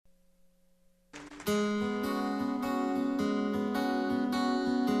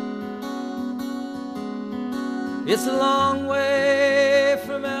It's a long way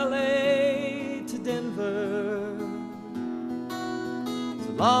from LA to Denver. It's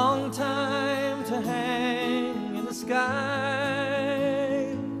a long time to hang in the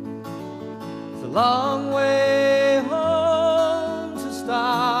sky. It's a long way home to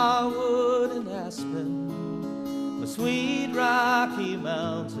Starwood and Aspen, my sweet Rocky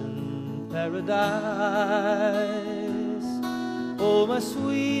Mountain paradise. Oh, my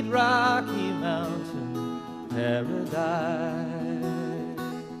sweet Rocky Mountain paradise.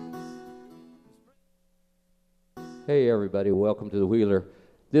 Hey everybody, welcome to the Wheeler.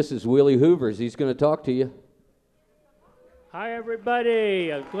 This is Willie Hoovers. He's going to talk to you. Hi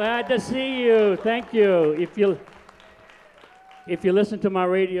everybody, I'm glad to see you. Thank you. If you listen to my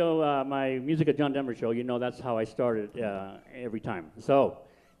radio, my Music of John Denver show, you know that's how I started every time. So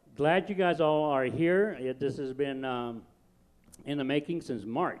glad you guys all are here. This has been in the making since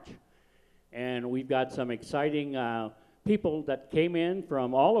March. And we've got some exciting people that came in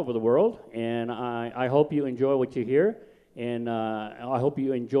from all over the world, and I hope you enjoy what you hear, and I hope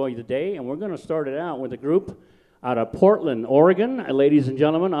you enjoy the day. And we're going to start it out with a group out of Portland, Oregon. Ladies and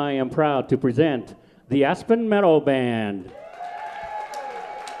gentlemen, I am proud to present the Aspen Meadow Band.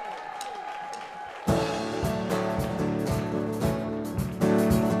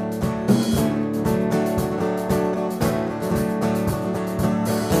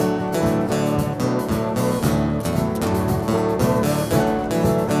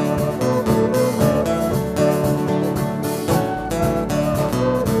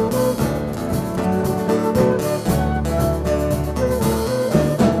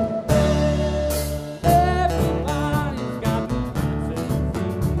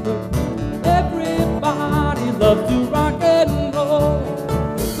 Love to rock and roll.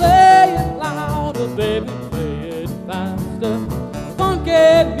 Play it louder, baby, play it faster.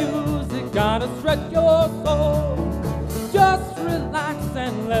 Funky music gotta stretch your soul. Just relax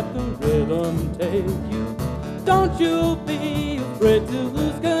and let the rhythm take you. Don't you be afraid to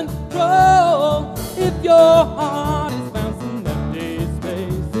lose control. If your heart is bouncing empty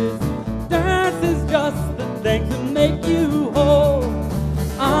spaces, dance is just the thing to make you whole.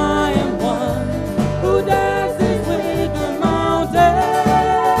 I am one who dances with the mountains. Yeah,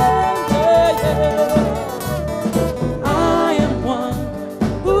 yeah. I am one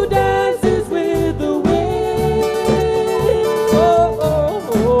who dances with the wind. Oh, oh,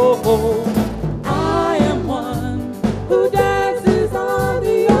 oh, oh. I am one who dances on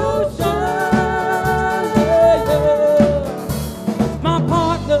the ocean. Yeah, yeah. My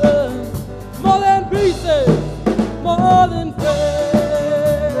partners, more than pieces, more than friends.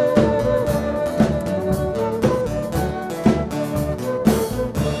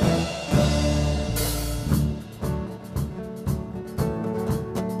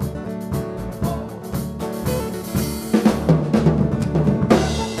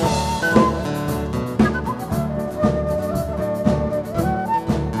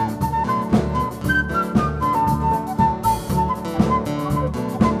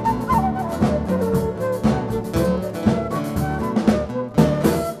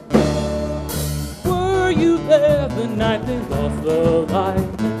 Were you there the night they lost the light?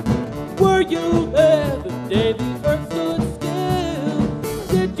 Were you there the day the earth stood still?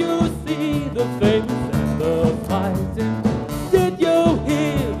 Did you see the famous and the fighting? Did you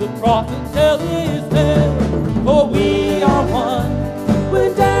hear the prophet tell his tale? Oh, we are one.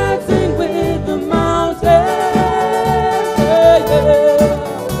 We're dancing with the mountains. Yeah,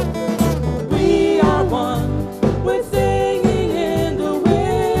 yeah. We are one. We're singing in the wind.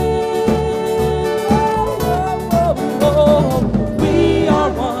 Oh, oh, oh. We are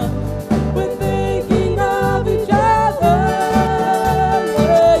one. We're thinking of each other.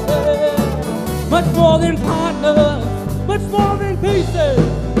 Yeah, yeah. Much more than partners, much more than pieces,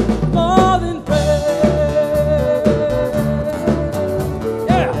 more than friends.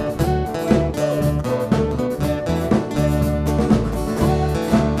 Yeah.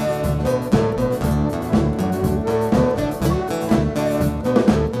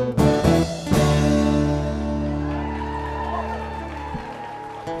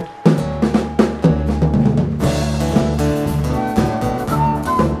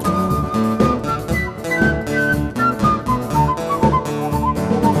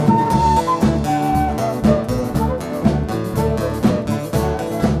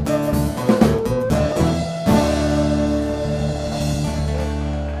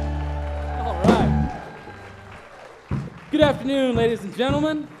 All right. Good afternoon, ladies and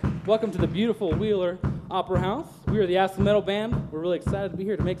gentlemen. Welcome to the beautiful Wheeler Opera House. We are the Aspen Meadow Band. We're really excited to be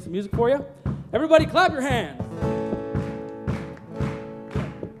here to make some music for you. Everybody clap your hands.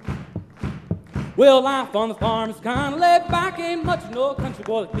 Well, life on the farm is kind of laid back, ain't much no country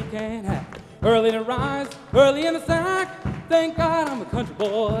boy that we can't have. Early to rise, early in the sack, thank God I'm a country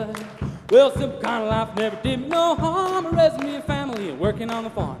boy. Well, simple kind of life never did me no harm, raising me a family and working on the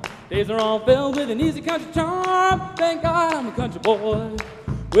farm. Days are all filled with an easy country charm, thank God I'm a country boy.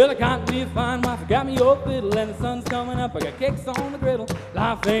 Well, I got me a fine wife, I got me your fiddle, and the sun's coming up, I got cakes on the griddle.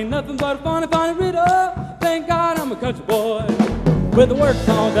 Life ain't nothing but a funny, funny riddle, thank God I'm a country boy. With the work's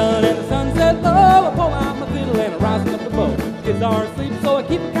all done and the sunset low, I pull out my fiddle and I rise up the bow. Kids are asleep, so I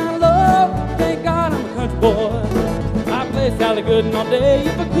keep it kind of low, thank God I'm a country boy. I play Sally Gooden all day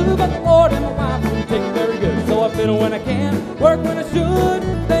if I could, but the Lord and my wife wouldn't take it very good. So I fiddle when I can, work when I should,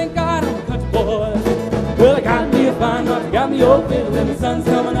 thank God I'm a country boy. Well, I got me a fine wife, I got me old fiddle, and the sun's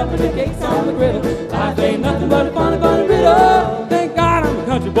coming up and the cake's on the griddle. Life ain't nothing but a funny, funny riddle, thank God I'm a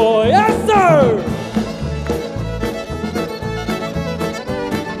country boy, yes sir!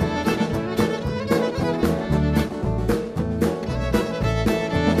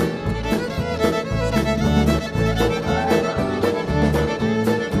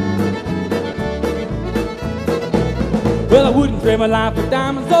 Well, I wouldn't trade my life for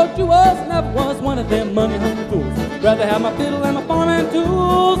diamonds or jewels, never was one of them money-hungry fools. Rather have my fiddle and my farm and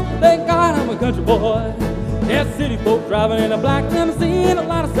tools, thank God I'm a country boy. Yes, city folk driving in a black limousine, a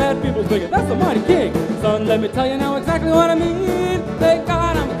lot of sad people thinking, that's a mighty king. Son, let me tell you now exactly what I mean, thank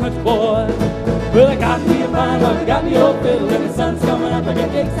God I'm a country boy. Well, I got me a fine wife, I got me old fiddle, and the sun's coming up, I got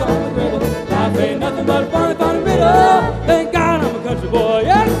cakes on the griddle. Life ain't nothing but a funny, funny riddle, thank God I'm a country boy,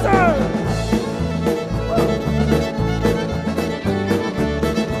 yes sir!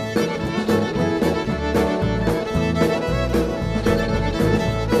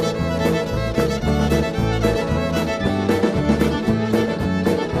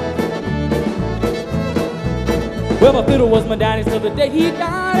 Well, my fiddle was my daddy's till the day he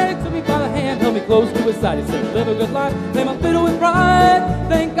died, and he took me by the hand, held me close to his side. He said, live a good life, play my fiddle with pride,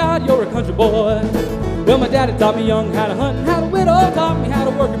 thank God you're a country boy. Well, my daddy taught me young how to hunt and how to whittle, taught me how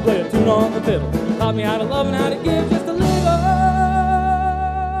to work and play a tune on the fiddle, taught me how to love and how to give just a little.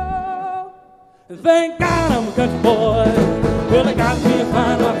 And thank God I'm a country boy. Well, I got me a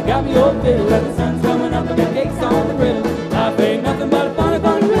fine wife, I got me old fiddle, and the sun's coming up, I got cakes on the griddle. Life ain't nothing but a funny,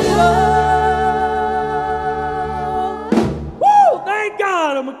 funny riddle. Thank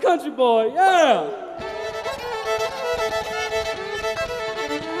God I'm a country boy, yeah!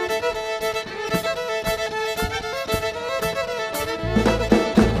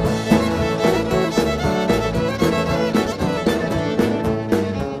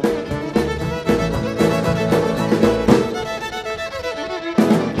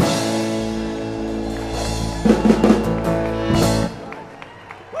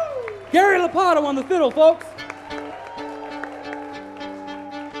 Gary Lopato on the fiddle, folks.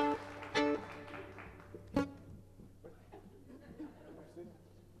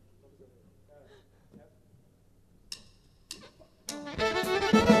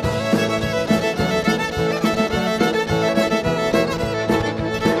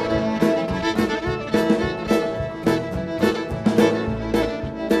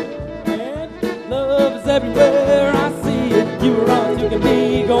 Everywhere I see it, you are all you can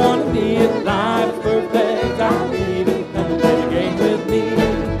be, go on and be it. Life is perfect, I believe it, come and play the game with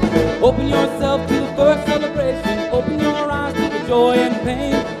me. Open yourself to the first celebration, open your eyes to the joy and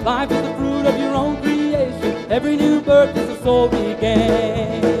pain. Life is the fruit of your own creation, every new birth is a soul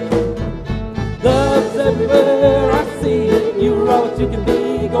regained. Love's everywhere I see it, you are all what you can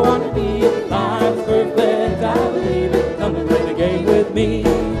be, go on and be it. Life is perfect, I believe it, come and play the game with me.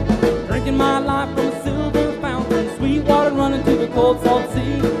 Drinking my life from a silver fountain, sweet water running to the cold salt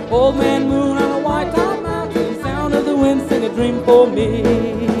sea. Old man moon on a white top mountain, sound of the wind sing a dream for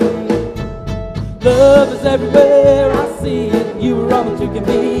me. Love is everywhere I see it, you are all that you can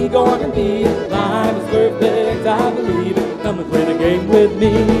be, go on and be it. Life is perfect, I believe it, come and play the game with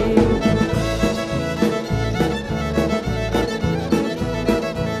me.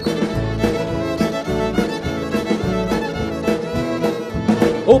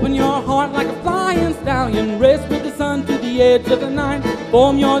 Open your heart like a flying stallion, race with the sun to the edge of the night.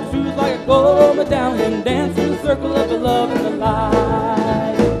 Form your truth like a gold medallion, dance in the circle of the love and the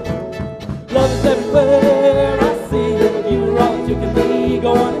light. Love is everywhere I see it, you are all that you can be,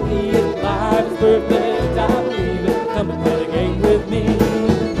 go on and be it. Life is perfect, I believe it, come and play the game with me.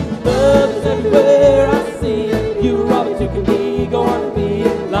 Love is everywhere I see it, you are all that you can be, go on and be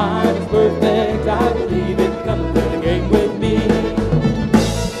it. Life is perfect, I believe it, come and play the game with me.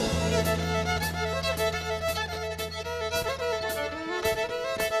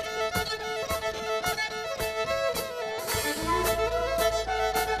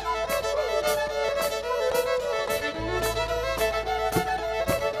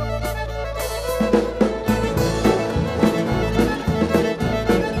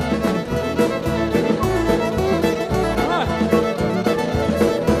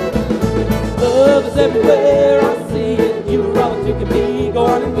 everywhere I see it. You are all that you can be, go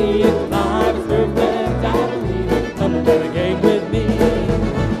on and be it. Life is perfect, I believe it. Come and play the game with me.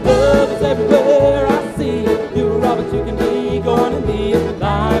 Love is everywhere I see it. You are all that you can be, go on and be it.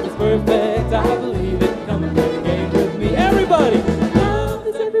 Life is perfect, I believe it. Come and play the game with me. Everybody! Love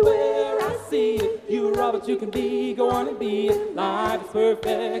is everywhere I see it. You are all that you can be, go on and be it. Life is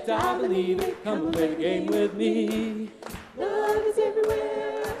perfect, I believe it. Come and play the game with me. Love is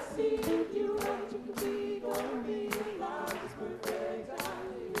everywhere I see it. You are what you can be, go on and be it. Life is perfect, I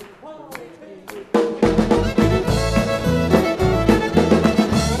believe it. Whoa,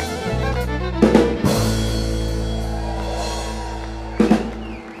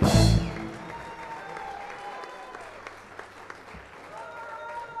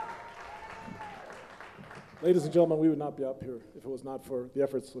 Ladies and gentlemen, we would not be up here if it was not for the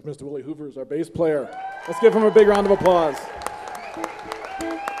efforts of Mr. Willie Hoover as our bass player. Let's give him a big round of applause.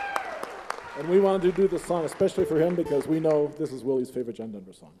 And we wanted to do this song especially for him because we know this is Willie's favorite John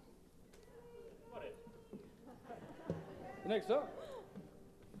Denver song. next up.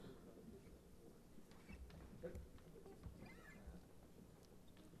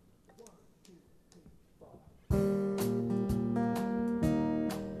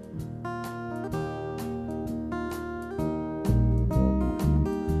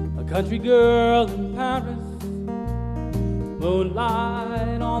 A country girl in Paris,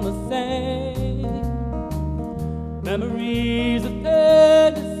 moonlight on the Seine, memories of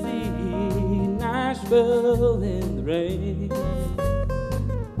Tennessee, Nashville in the rain.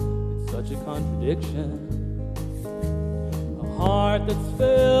 It's such a contradiction, a heart that's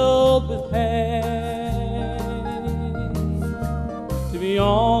filled with pain, to be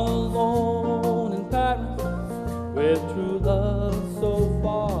all alone in Paris with true love so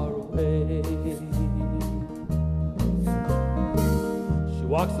far away. She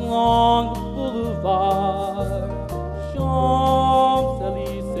walks along the boulevard,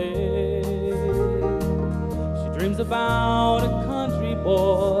 Champs-Élysées. She dreams about a country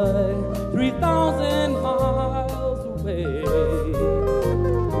boy 3,000 miles away.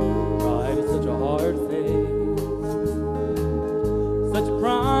 Pride is such a hard thing, such a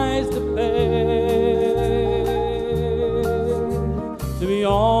price to pay, to be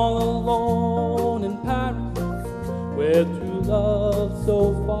all alone in Paris with true love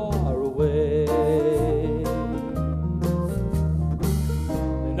so far away.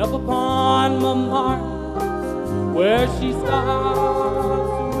 And up upon Montmartre, where she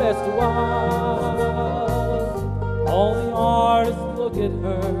stops to rest a while, all the artists look at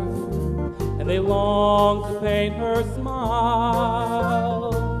her and they long to paint her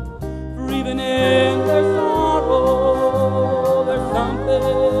smile. For even in their sorrow, there's something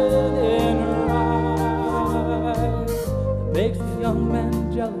in her eyes that makes the young men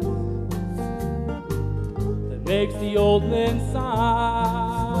jealous, that makes the old men sigh.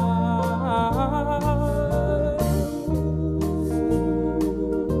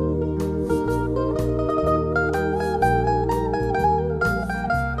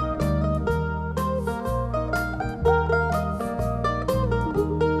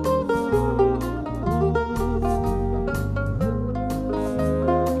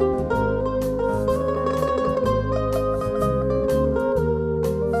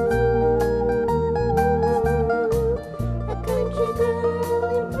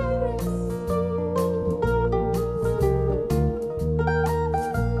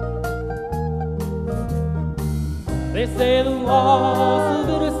 They say the loss of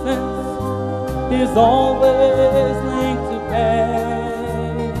innocence is always linked to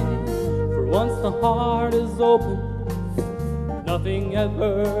pain. For once the heart is open, nothing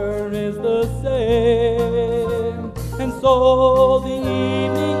ever is the same. And so the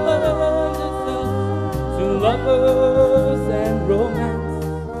evening lends itself to lovers and romance,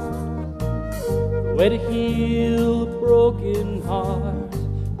 the way to heal a broken heart,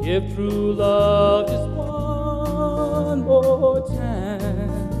 give true love just one more chance.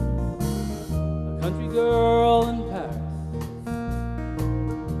 A country girl in Paris,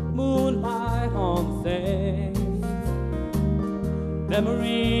 moonlight on the Seine,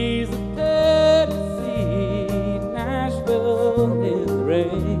 memories of Tennessee, Nashville in the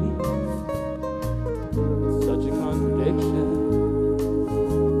rain. It's such a contradiction,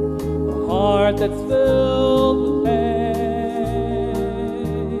 a heart that's filled with pain.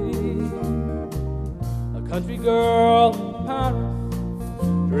 A country girl in Paris,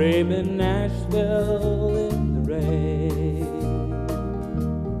 dreaming Nashville in the rain.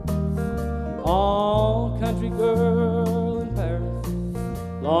 All country girl in Paris,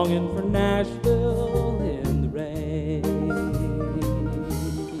 longing for Nashville in the rain.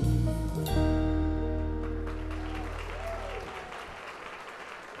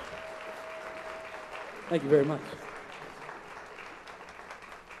 Thank you very much.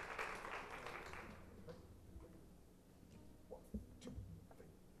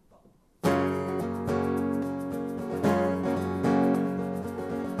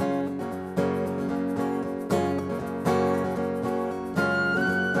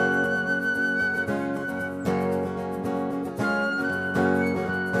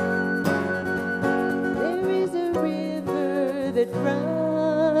 There is a river that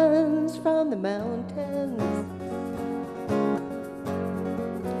runs from the mountains.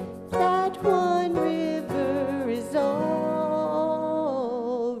 That one river is all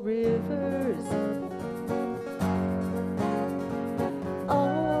rivers.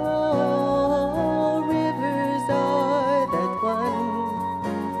 All rivers are that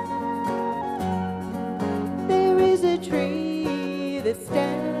one. There is a tree that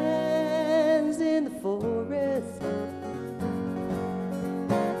stands in the forest.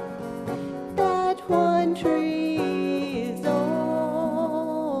 That one tree is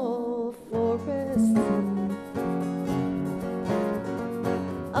all forest.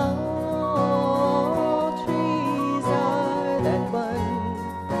 All trees are that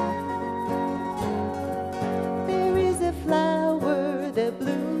one. There is a flower that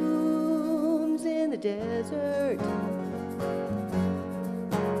blooms in the desert.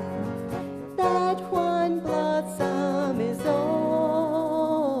 That one blossom is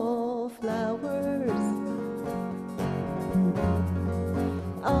all flowers.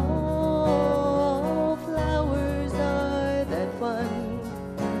 All flowers are that one.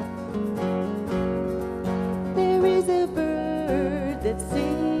 There is a bird that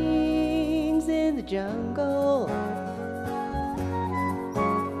sings in the jungle.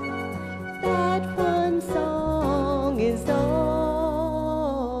 That one song is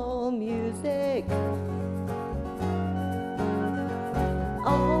all music.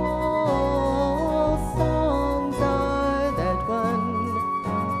 All songs are that one.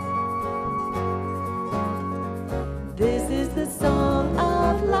 This is the song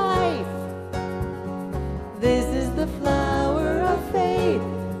of life. This is the flower of faith.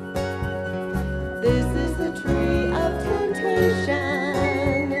 This is the tree of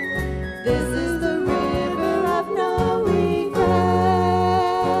temptation. This is the river of no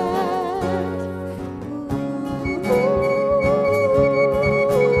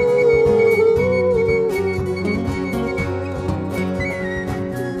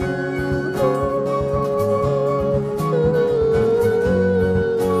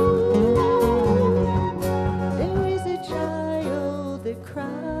There is a child that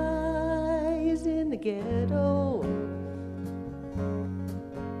cries in the ghetto.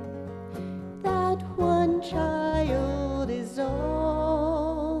 That one child is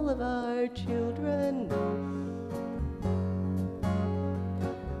all of our children.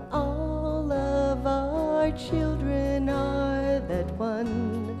 All of our children are that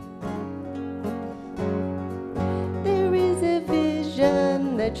one. There is a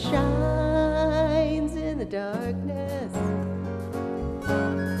vision that shines in the darkness.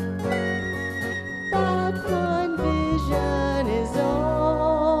 That one vision is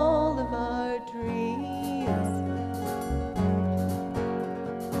all of our dreams.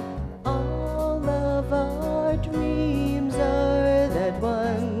 All of our dreams are that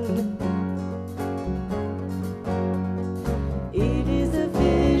one. It is a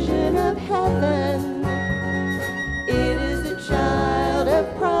vision of heaven. It is a child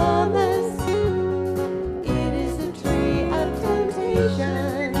of promise.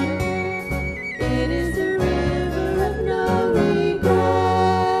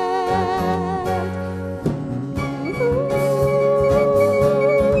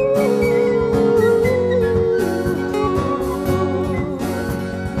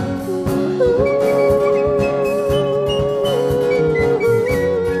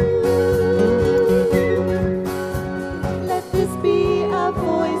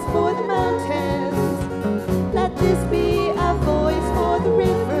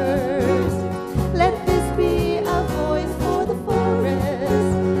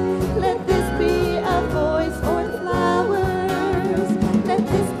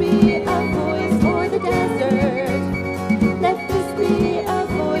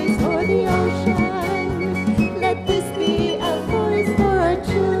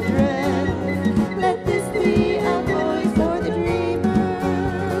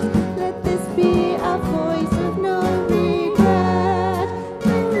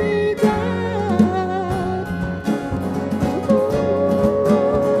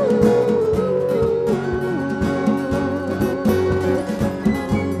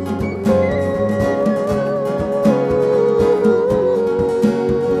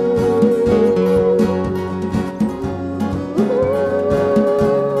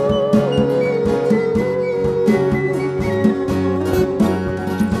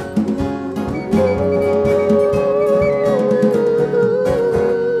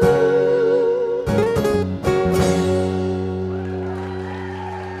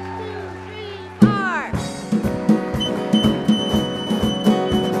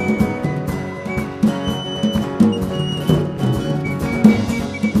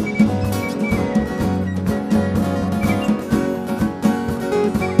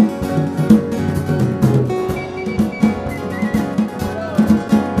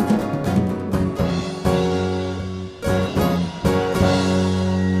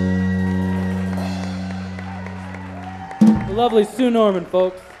 lovely Sue Norman,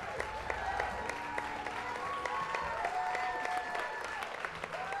 folks.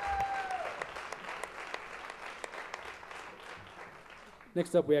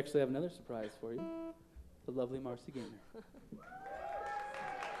 Next up, we actually have another surprise for you. The lovely Marcy Gaynor.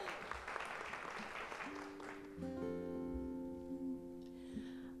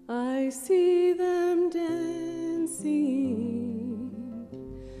 I see them dancing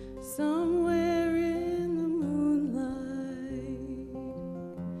somewhere in the moonlight,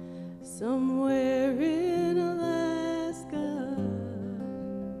 somewhere in Alaska,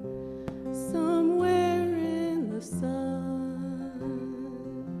 somewhere in the sun.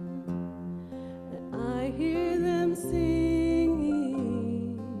 And I hear them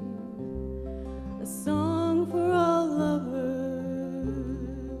singing a song for all lovers,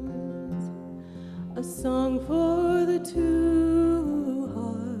 a song for the two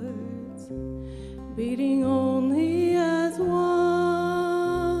hearts beating only as one.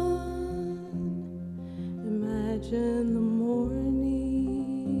 Imagine the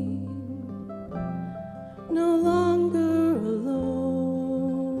morning, no longer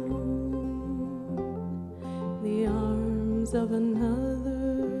alone, the arms of another,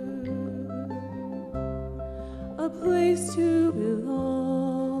 a place to belong.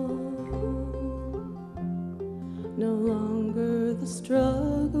 No longer the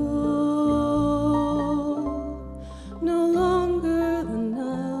struggle, no longer the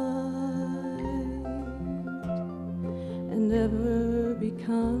night, and ever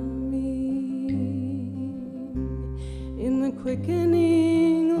becoming in the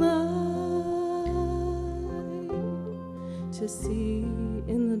quickening light, to see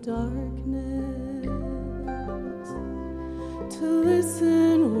in the darkness, to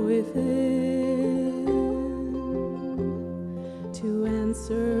listen within, to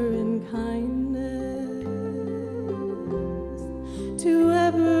answer in kindness, to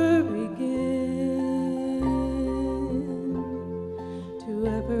ever begin, to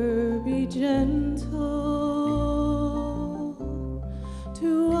ever be gentle,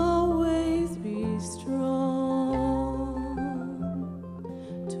 to always be strong,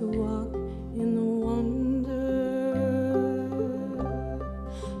 to walk in the wonder,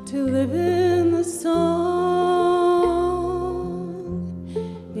 to live in the song,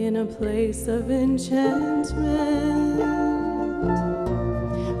 in a place of enchantment,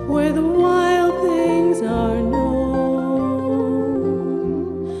 where the wild things are known.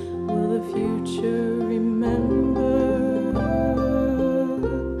 Will the future remember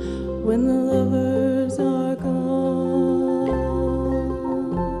when the lovers are gone?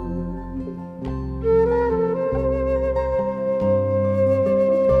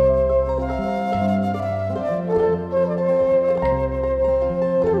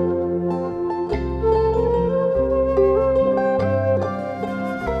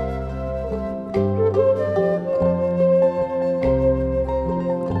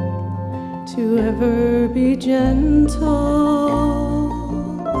 To ever be gentle,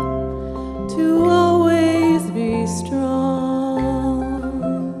 to always be strong,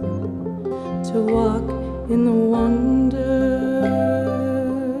 to walk in the wonder,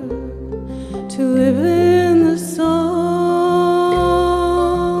 to live in the song.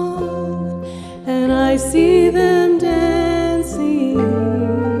 And I see them dancing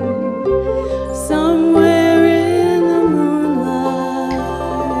somewhere in the moonlight,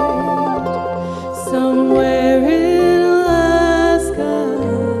 somewhere in Alaska,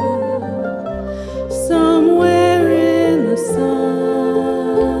 somewhere in the sun.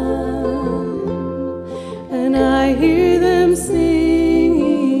 And I hear them singing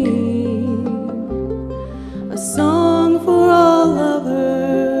a song for all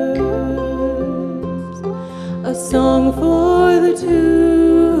lovers, a song for the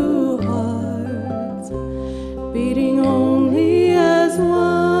two hearts beating only as one,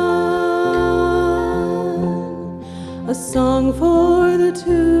 a song for the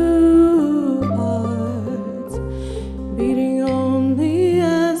two hearts beating only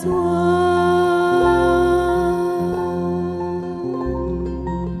as one.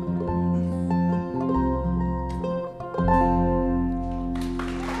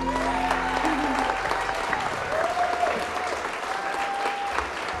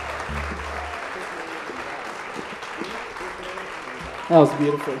 That was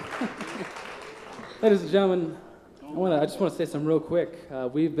beautiful. Ladies and gentlemen, I just want to say something real quick.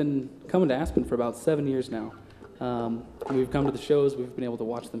 We've been coming to Aspen for about 7 years now. We've come to the shows, we've been able to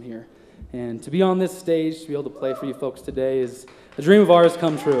watch them here. And to be on this stage, to be able to play for you folks today is a dream of ours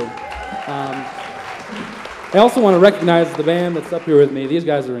come true. I also want to recognize the band that's up here with me. These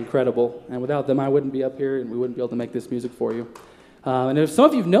guys are incredible, and without them I wouldn't be up here and we wouldn't be able to make this music for you. And if some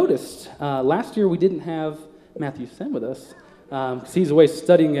of you have noticed, last year we didn't have Matthew Sen with us, because he's away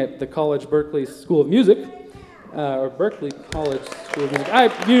studying at the Berkeley School of Music, or Berkeley College School of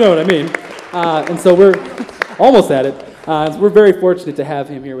Music. You know what I mean. And so we're almost at it. So we're very fortunate to have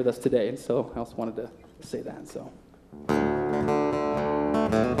him here with us today, and so I also wanted to say that. So.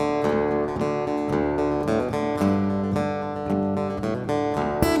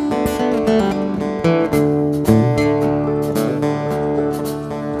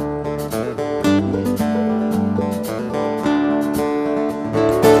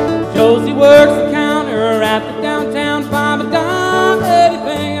 Josie works the counter at the downtown Five and Dime,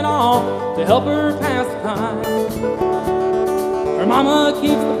 anything at all to help her pass the time. Her mama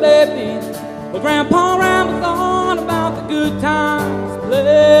keeps the baby, but Grandpa rambles on about the good times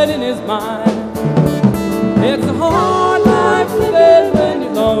played in his mind. It's a hard life living when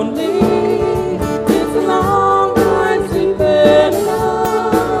you're lonely. It's a long night sleeping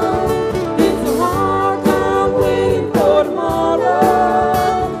alone. It's a hard time waiting for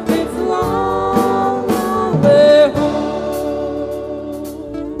tomorrow. It's a long, long way home.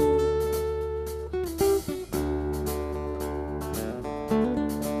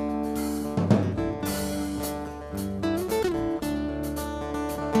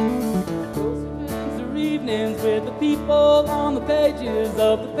 Those spends her evenings with the people on the pages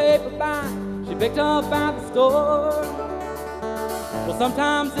of the paperback she picked up at the store. Well,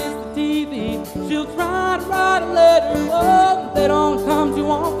 sometimes it's the TV. She'll try to write a letter, but they don't come too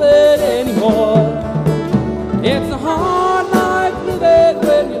often anymore. It's a hard life living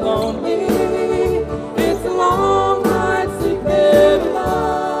when you're lonely. It's a long night sleeping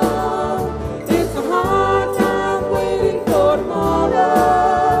alone. It's a hard time waiting for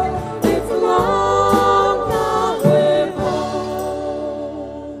tomorrow. It's a long, long way home.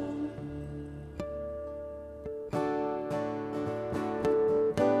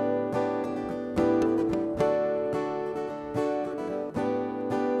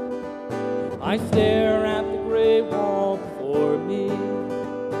 I stare at the gray wall before me.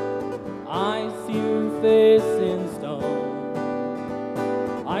 I see her face in stone.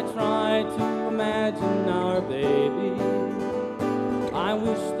 I try to imagine our baby. I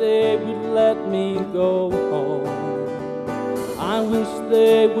wish they would let me go home. I wish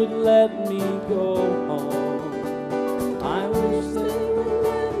they would let me go home. I wish they would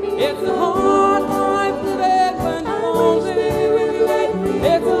let me. It's a hard life living when you're lonely.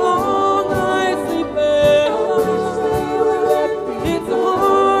 It's a long night sleeping alone. It's a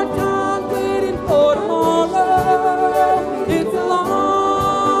hard time waiting for tomorrow. It's a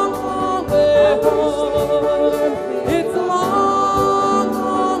long, long way home. It's a long,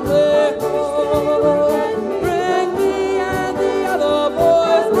 long way home. Bring me and the other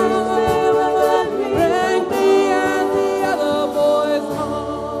boys home. Bring me and the other boys home.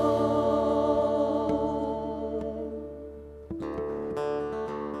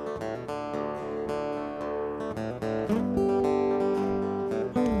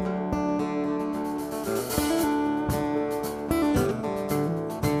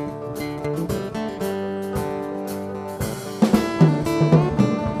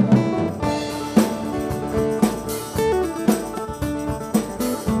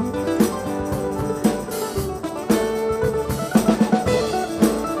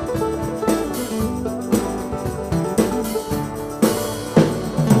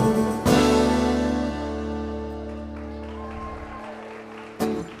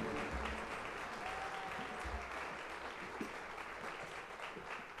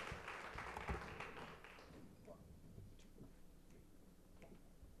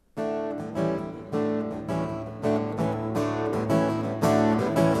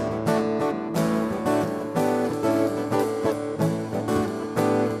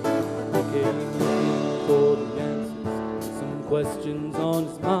 Questions on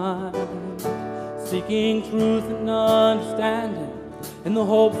his mind, seeking truth and understanding in the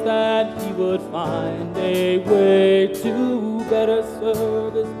hopes that he would find a way to better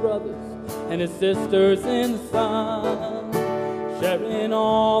serve his brothers and his sisters in the sun, sharing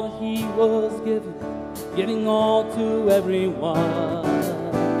all that he was given, giving all to everyone.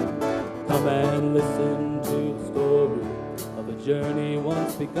 Come and listen to the story of a journey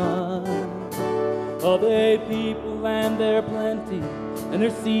once begun, of a people and their plenty and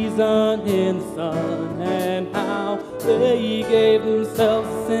their season in the sun, and how they gave themselves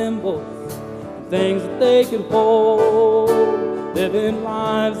symbols and things that they could hold, living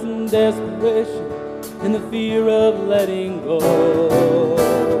lives in desperation in the fear of letting go.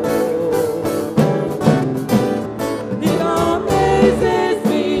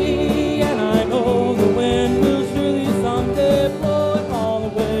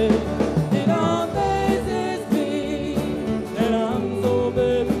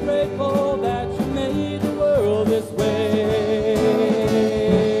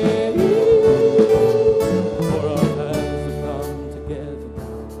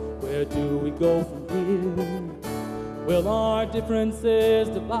 go from here? Will our differences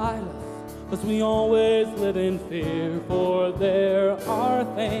divide us? Must we always live in fear? For there are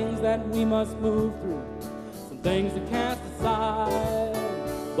things that we must move through, some things to cast aside.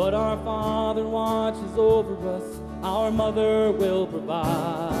 But our Father watches over us, our Mother will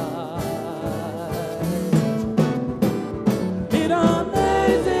provide. It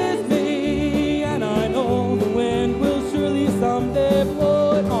amazes me, and I know the wind will surely someday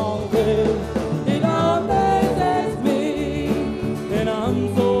blow it all away. It amazes me, and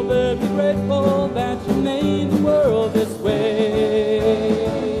I'm so very grateful that you made the world this way.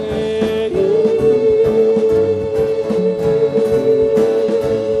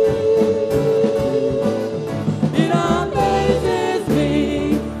 It amazes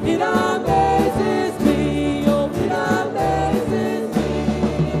me, it amazes me, oh, it amazes me.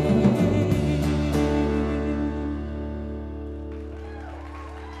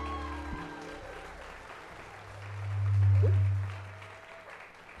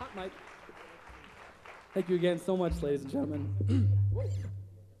 Hot mic. Thank you again so much, ladies and gentlemen. I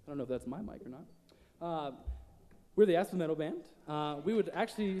don't know if that's my mic or not. We're the Aspen Meadow Band. We would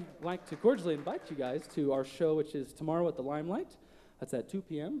actually like to cordially invite you guys to our show, which is tomorrow at the Limelight. That's at 2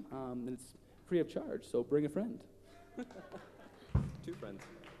 p.m., and it's free of charge, so bring a friend. 2 friends.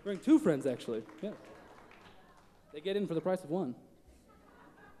 Bring 2 friends, actually. Yeah. They get in for the price of 1.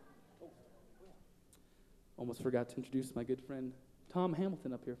 Almost forgot to introduce my good friend Tom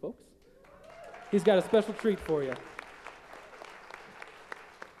Hamilton up here, folks. He's got a special treat for you.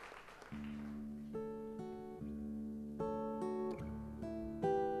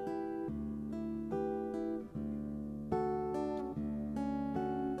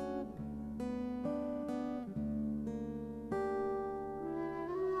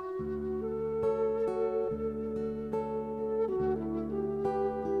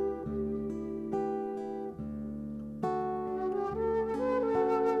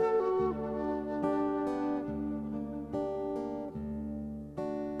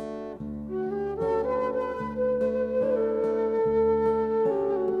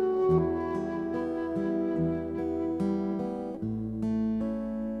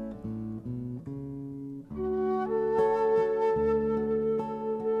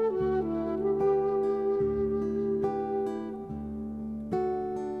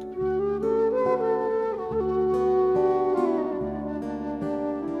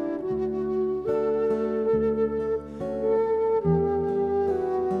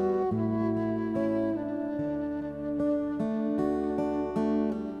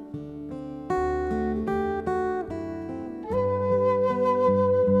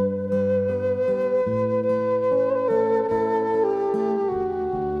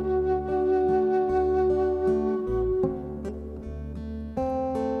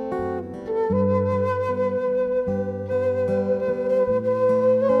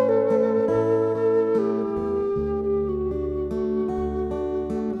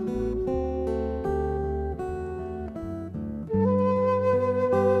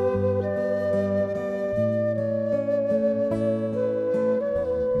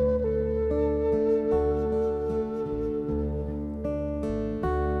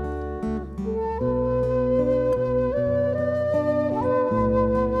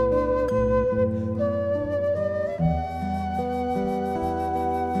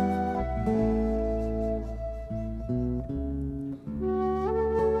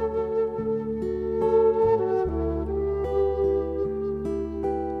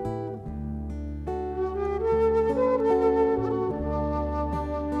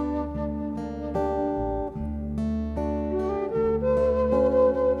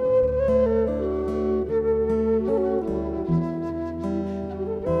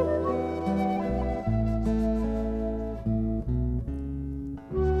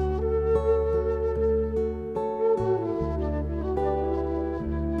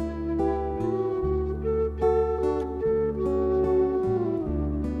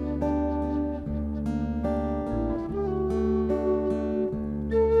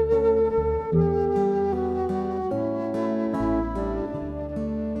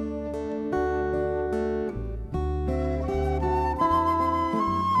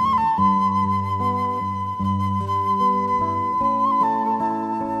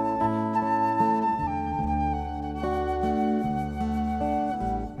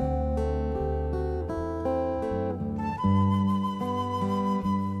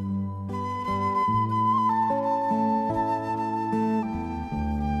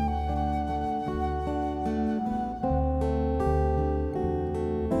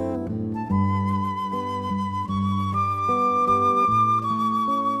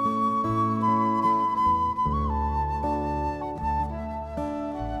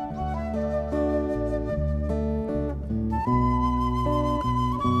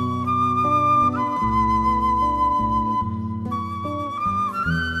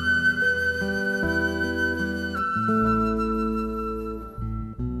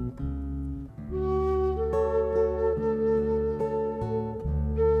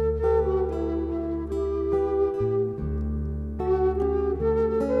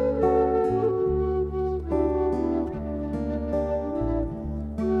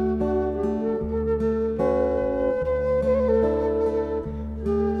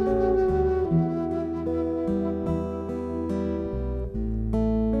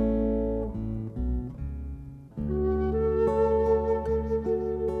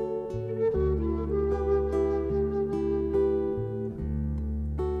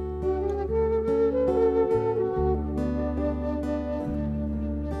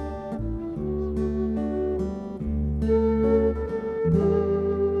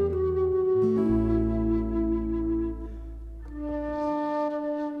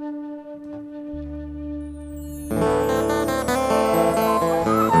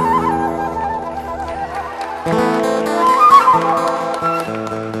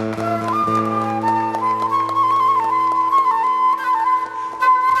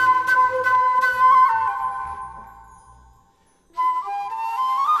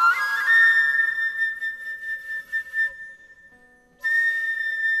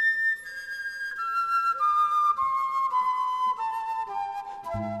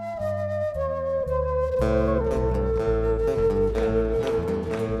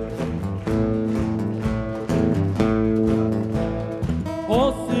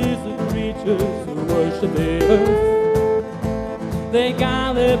 They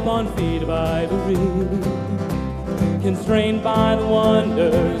gallop on feet of ivory, constrained by the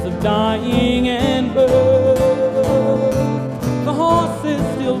wonders of dying and birth. The horses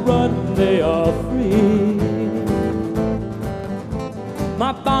still run, they are free.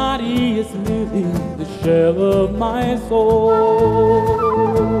 My body is merely the shell of my soul,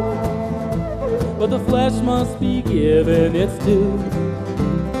 but the flesh must be given its due,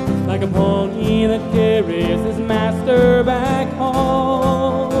 like a pony that carries his master back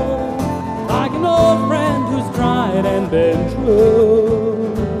home, like an old friend who's tried and been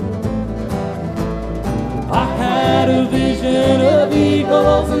true. I had a vision of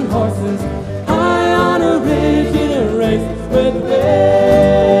eagles and horses high on a ridge in a race with the wind,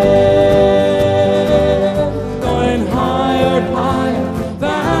 going higher, higher,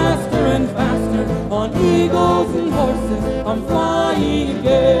 faster and faster. On eagles and horses, I'm flying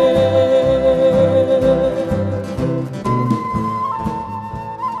again.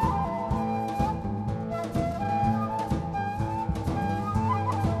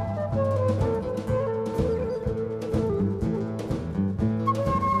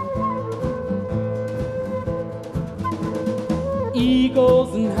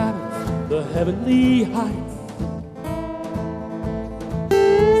 Eagles inhabit the heavenly heights.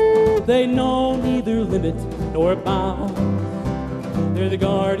 They know neither limit nor bound. They're the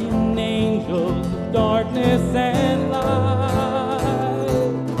guardian angels of darkness and light.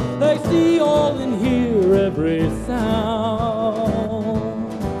 They see all and hear every sound.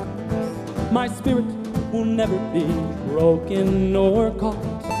 My spirit will never be broken nor caught,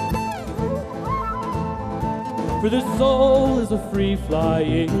 for the soul is a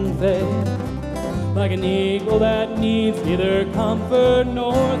free-flying thing, like an eagle that needs neither comfort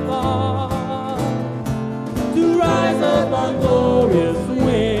nor thought, to rise up on glorious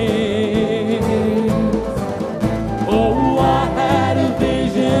wings. Oh, I had a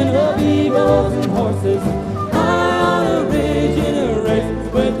vision of eagles and horses high on a ridge in a race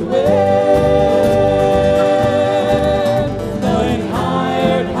with the wind, going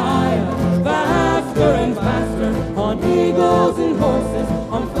higher, higher, faster and faster. On eagles and horses,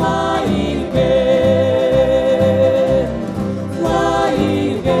 I'm flying again,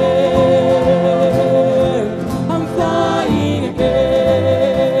 flying again, I'm flying again.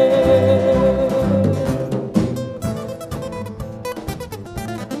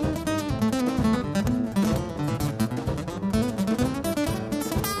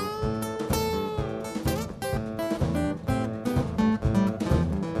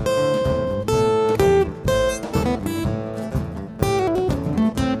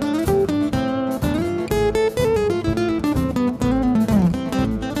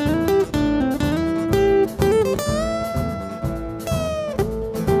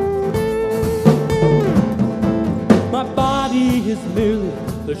 My body is merely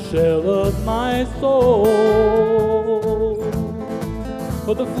the shell of my soul,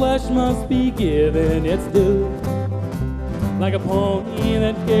 but the flesh must be given its due, like a pony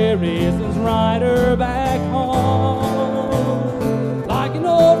that carries his rider back home, like an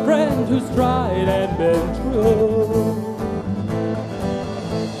old friend who's tried and been true.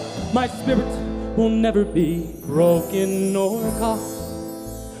 My spirit will never be broken nor caught,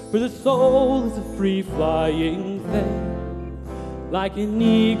 for the soul is a free-flying thing, like an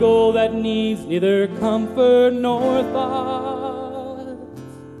eagle that needs neither comfort nor thought,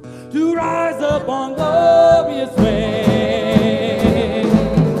 to rise up on glorious wings.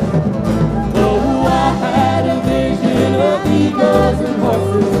 Oh, I had a vision of eagles and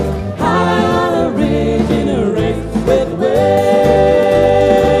horses high on a ridge in a race with the wind,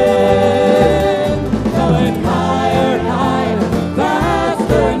 going higher, higher,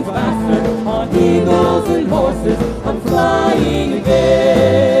 faster and faster. On eagles and horses, I'm flying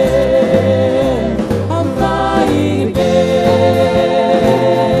again, I'm flying again,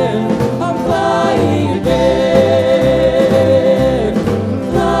 I'm flying again,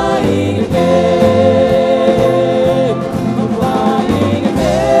 flying again, I'm flying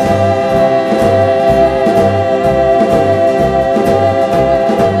again.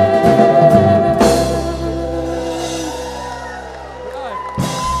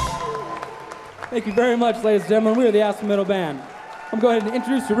 Thank you very much, ladies and gentlemen. We are the Aspen Metal Band. I'm going to go ahead and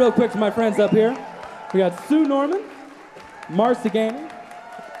introduce you real quick to my friends up here. We got Sue Norman, Marcy Gaynor,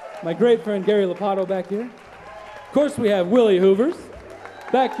 my great friend Gary Lopato back here. Of course, we have Willie Hoovers.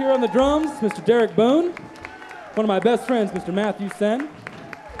 Back here on the drums, Mr. Derek Boone. One of my best friends, Mr. Matthew Sen.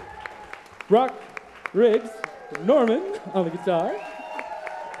 Brock Riggs, Norman on the guitar.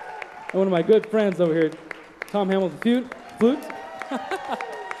 And one of my good friends over here, Tom Hamilton flute.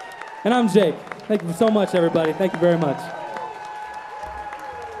 And I'm Jake. Thank you so much, everybody. Thank you very much.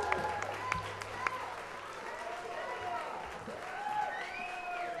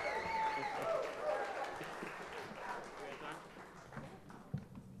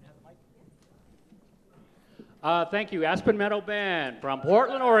 Thank you, Aspen Meadow Band from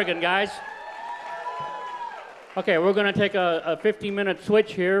Portland, Oregon, guys. Okay, we're going to take a 15-minute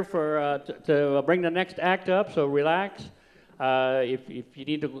switch here to bring the next act up, so relax. If you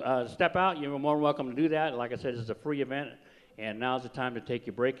need to step out, you're more than welcome to do that. Like I said, it's a free event, and now's the time to take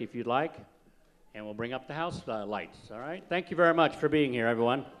your break if you'd like, and we'll bring up the house lights, all right? Thank you very much for being here,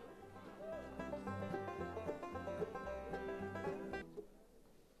 everyone.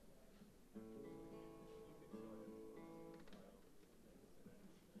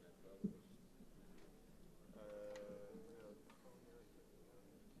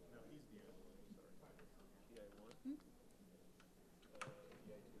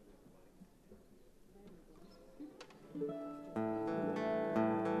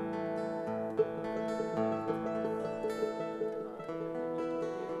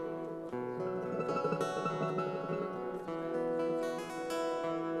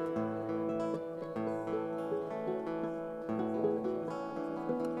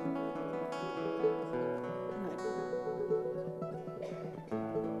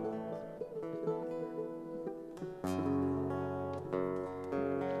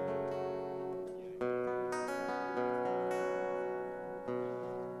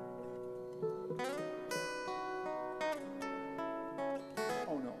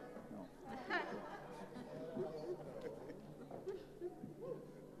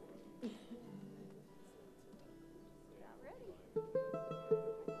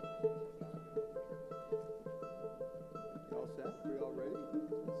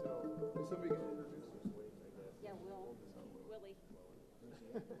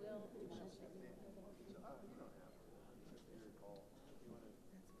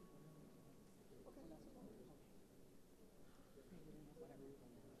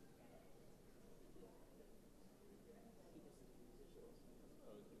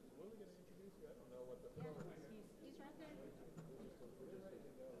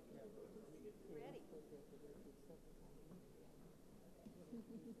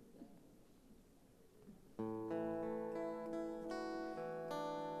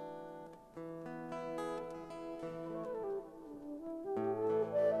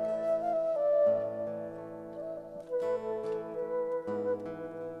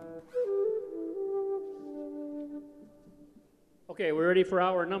 Okay, we're ready for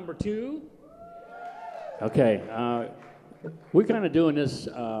hour number 2. Okay, we're kind of doing this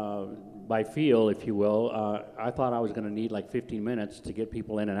by feel, if you will. I thought I was going to need like 15 minutes to get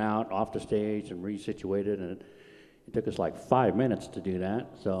people in and out, off the stage and resituated, and it took us like 5 minutes to do that,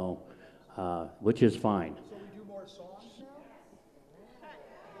 so, which is fine. So we do more songs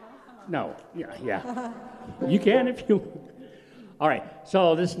No, now? yeah. You can if you... All right,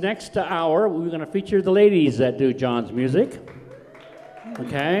 so this next hour, we're going to feature the ladies that do John's music.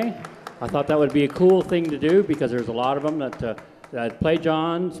 Okay? I thought that would be a cool thing to do because there's a lot of them that play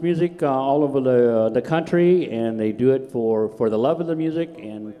John's music all over the country, and they do it for the love of the music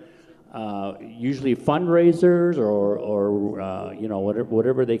and usually fundraisers or you know,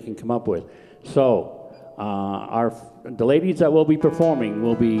 whatever they can come up with. So the ladies that will be performing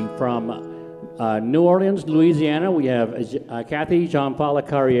will be from New Orleans, Louisiana. We have Kathy Jean-Paul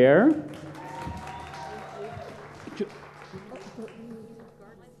Carrière.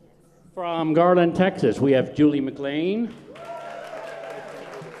 From Garland, Texas, we have Julie McLean.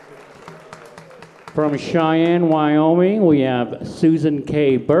 From Cheyenne, Wyoming, we have Susan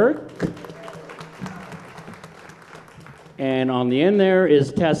K. Burke. And on the end there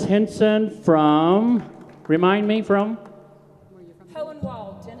is Tess Henson from, remind me, from?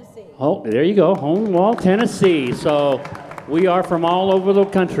 Hohenwald, Tennessee. Oh, there you go, Hohenwald, Tennessee. So we are from all over the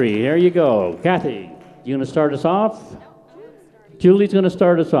country. There you go. Kathy, you gonna start us off? Julie's gonna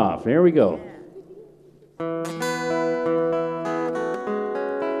start us off. Here we go.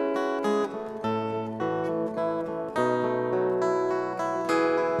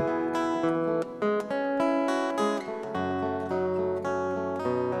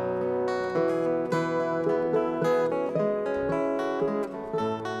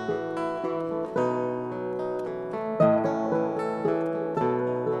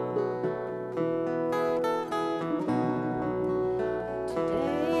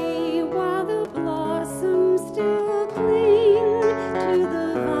 Today, while the blossoms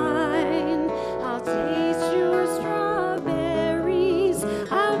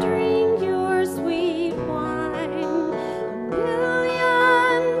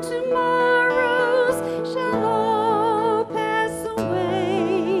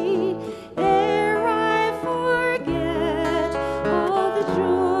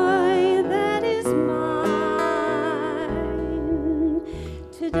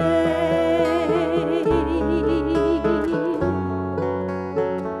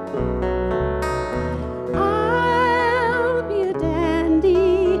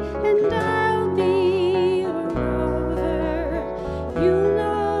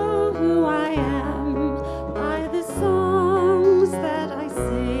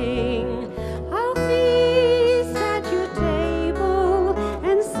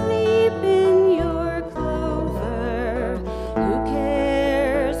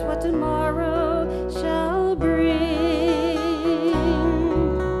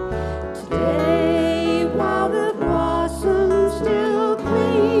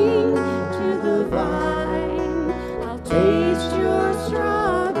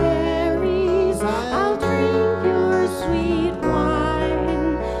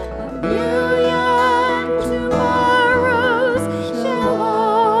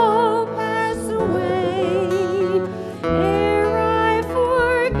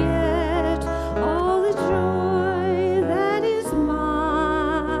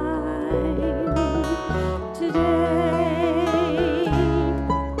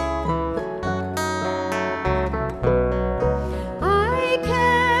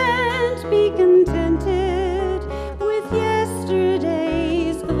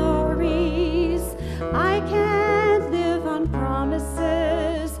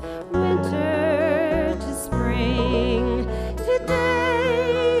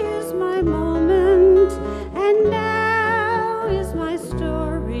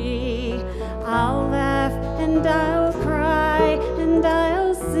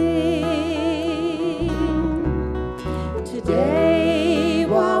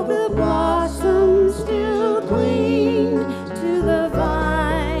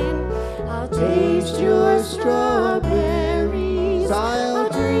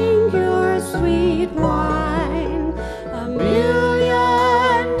sweet wine. A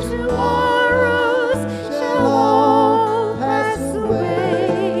million tomorrows shall all pass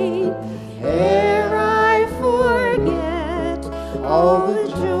away ere I forget all the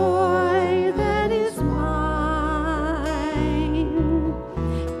joy that is mine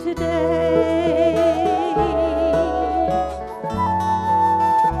today.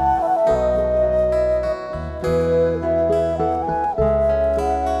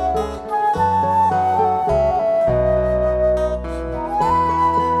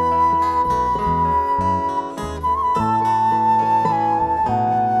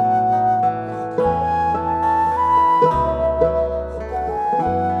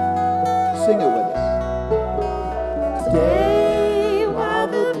 Sing it with us. Stay while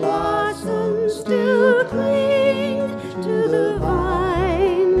the blossoms still cling to the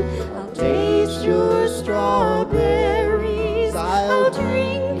vine. I'll taste your strawberries. I'll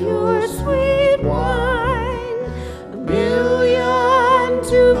drink your sweet wine. A million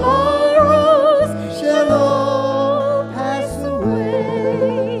tomorrows shall all pass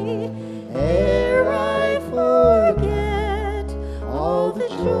away ere I forget all the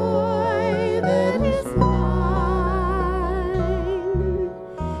joy that is mine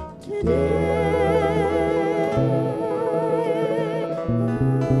today.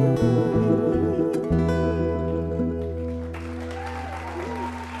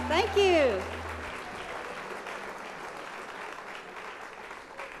 Thank you.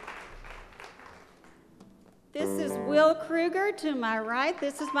 This is Will Kruger to my right.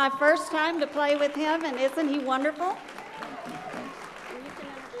 This is my first time to play with him, and isn't he wonderful? And you can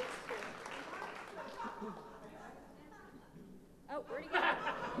introduce him. Oh, where'd he go?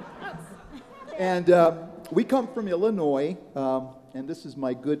 Oh. And we come from Illinois, and this is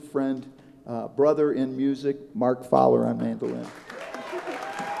my good friend, brother in music, Mark Fowler on mandolin.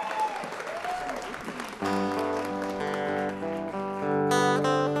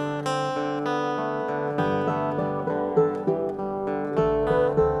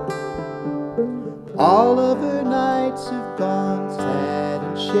 All of her nights have gone sad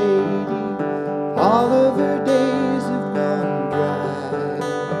and shady. All of her days have gone dry.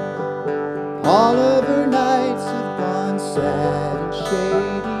 All of her nights have gone sad and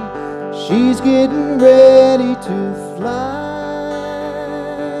shady. She's getting ready to fly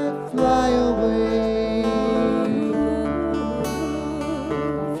away,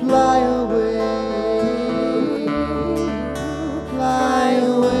 fly away, fly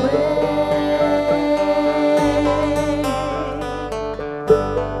away.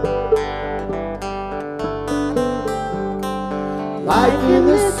 Life in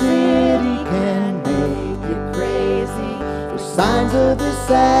the city can make you crazy. There's signs of the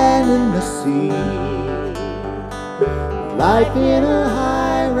sand and the sea. Life in a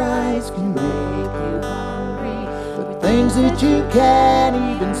high-rise can make you hungry for things that you can't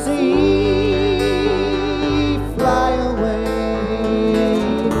even see. Fly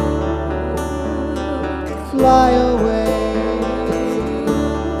away, fly away,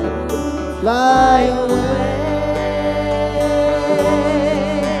 fly away.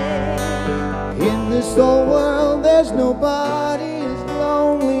 In this whole world, there's nobody as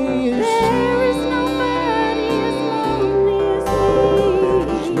lonely as she. There is nobody as lonely as me.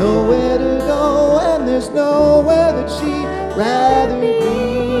 There's nowhere to go, and there's nowhere that she'd rather be.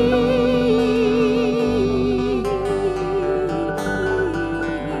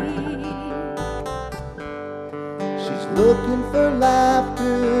 She's looking for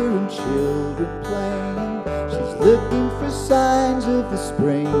laughter and children playing. She's looking for signs of the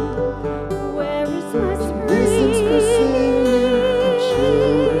spring. Where is my Listens for singing and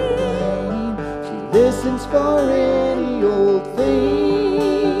children playing. She listens for any old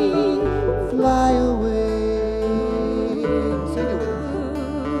thing. Fly away. Sing it with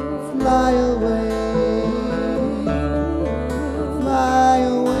us. Fly away. Fly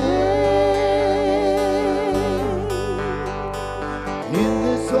away. In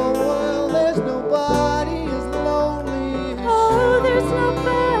this whole world, there's nobody as lonely as she. Oh, there's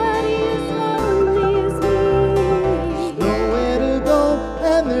nobody as lonely as me. Nowhere to go,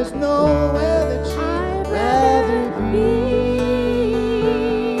 and there's nowhere that she'd I'd rather be.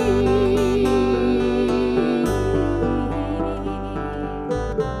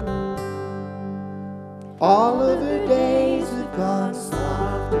 All of her days have gone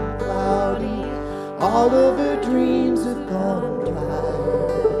soft and cloudy. All of her dreams have gone dry.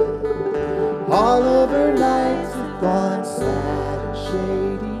 All of her nights have gone sad and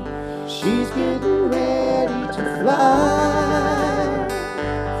shady. She's getting ready to fly,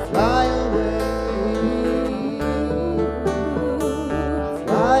 fly away,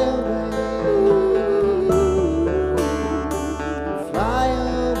 fly away,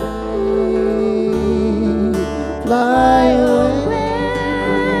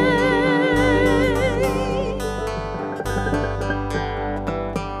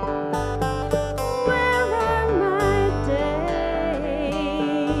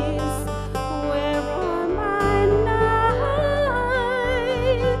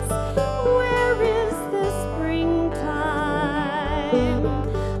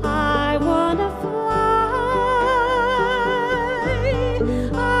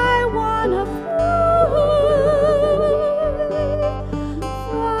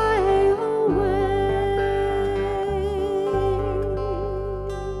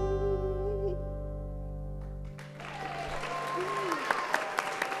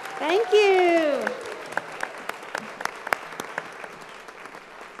 Thank you.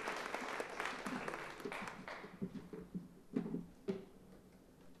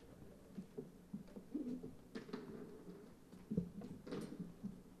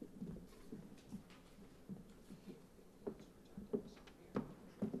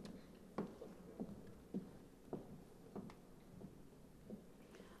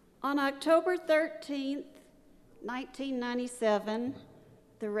 On October 13th, 1997,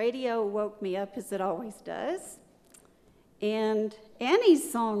 the radio woke me up as it always does, and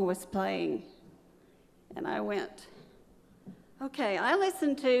Annie's song was playing. And I went, okay, I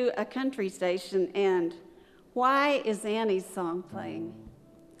listened to a country station, and why is Annie's song playing?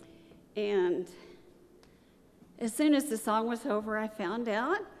 And as soon as the song was over, I found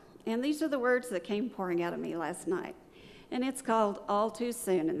out, and these are the words that came pouring out of me last night. And it's called All Too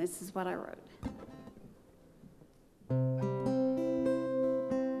Soon, and this is what I wrote.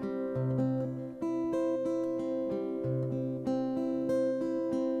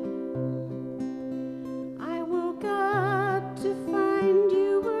 I woke up to find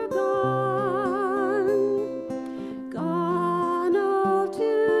you were gone, gone all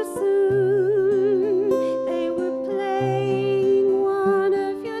too soon. They were playing one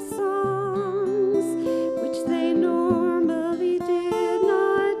of your songs, which they normally did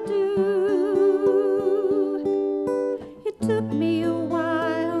not do. It took me a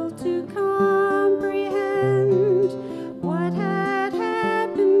while to comprehend what had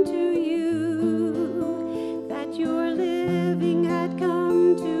happened to you, that your living had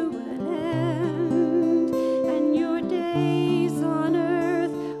come to an end, and your days on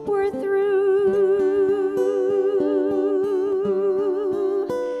earth were through.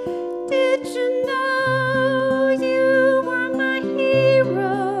 Did you know you were my hero?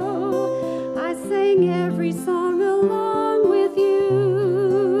 I sang every song along with you,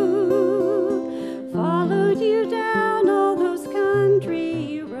 followed you down all those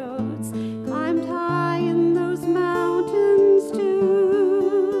country roads, climbed high in those mountains too.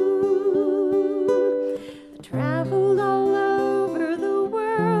 I traveled all over the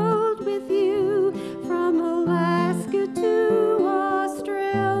world with you, from Alaska to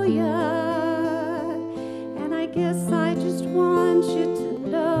Australia, and I guess I just want you to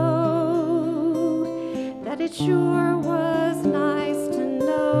know that it sure was nice to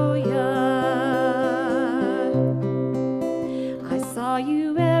know ya. I saw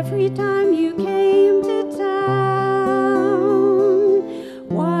you every time you came to town,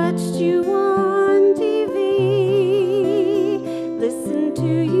 watched you on TV, listened to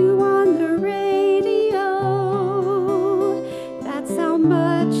you on the radio. That's how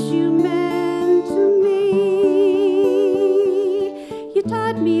much you meant to me. You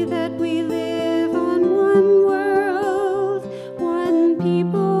taught me that we live on one world, one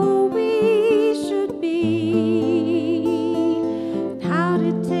people we should be, how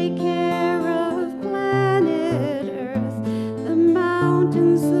to take care of planet Earth, the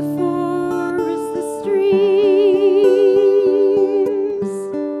mountains, the forests, the streams.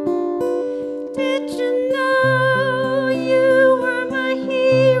 Did you know you were my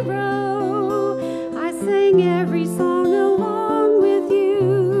hero? I sang every song along with you,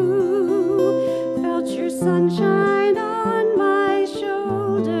 felt your sunshine on my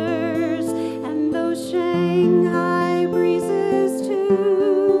shoulders, and those Shanghai breezes too.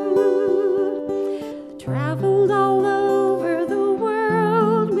 Traveled all over the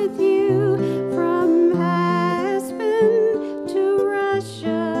world with you, from Aspen to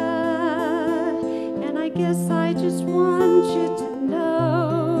Russia, and I guess I just want you to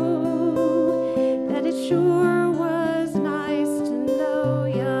know that it sure was nice to know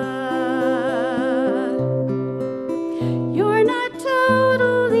ya. You're not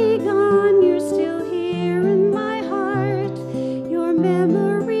totally gone, you're still here in my heart. Your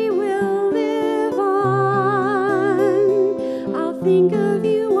memory will live on. I'll think of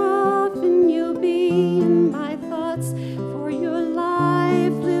you often, you'll be in my thoughts, for your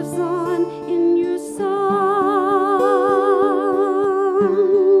life lives on in your songs.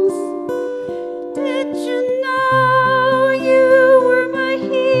 Did you know you were my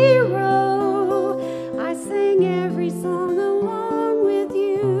hero? I sang every song along with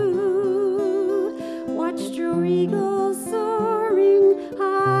you, watched your eagle soaring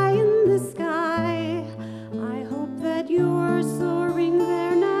high in the sky. I hope that you're soaring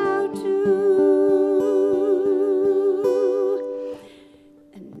there now too.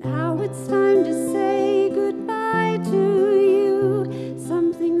 And now it's time to say goodbye to you,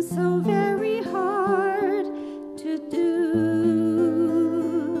 something so very hard to do.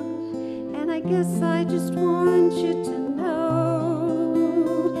 And I guess I just want you to know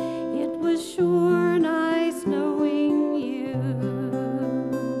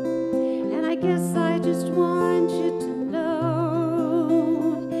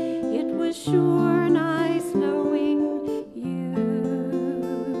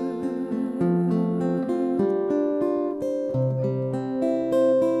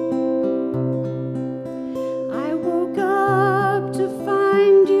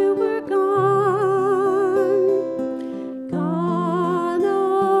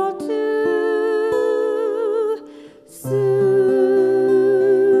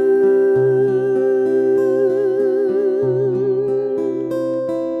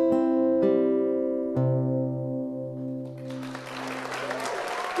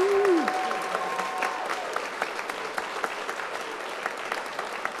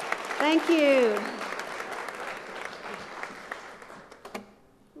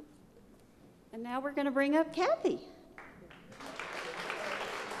now we're going to bring up Kathy.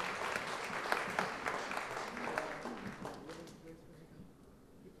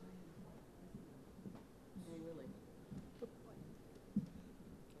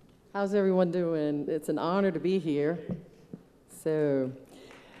 How's everyone doing? It's an honor to be here. So,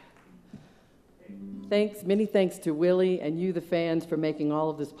 many thanks to Willie and you, the fans, for making all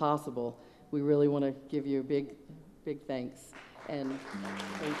of this possible. We really want to give you a big, big thanks. And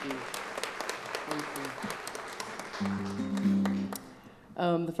thank you.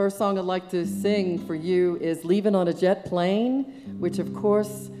 The first song I'd like to sing for you is Leaving on a Jet Plane, which of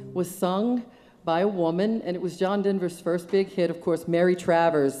course was sung by a woman, and it was John Denver's first big hit, of course, Mary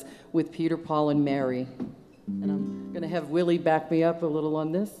Travers with Peter, Paul, and Mary. And I'm going to have Willie back me up a little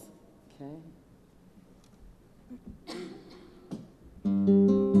on this. Okay. Let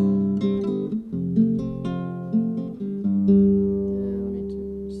me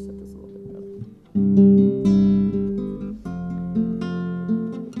just set this a little bit better.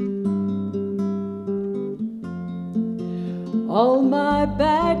 All my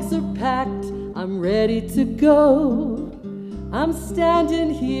bags are packed, I'm ready to go. I'm standing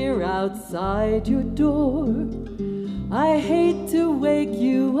here outside your door. I hate to wake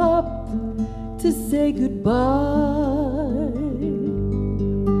you up to say goodbye,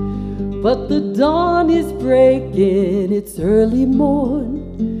 but the dawn is breaking, it's early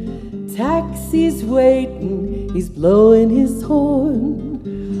morn. Taxi's waiting, he's blowing his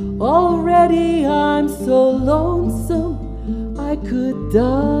horn. Already I'm so lonesome I could die.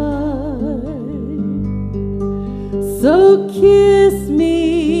 So kiss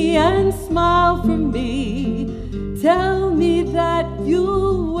me and smile for me. Tell me that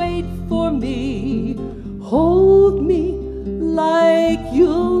you'll wait for me. Hold me like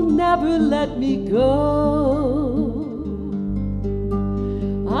you'll never let me go.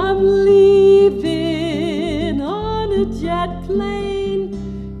 I'm leaving on a jet plane.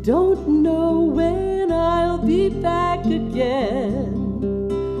 Don't know when I'll be back again.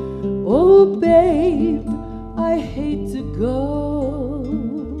 Oh, babe, I hate to go.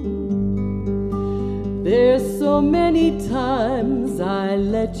 There's so many times I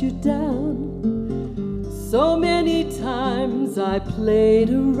let you down. So many times I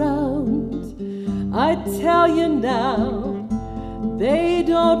played around. I tell you now, they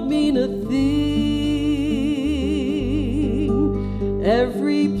don't mean a thing.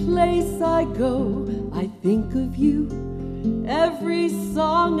 Every place I go, I think of you. Every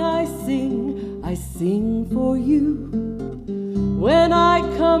song I sing for you. When I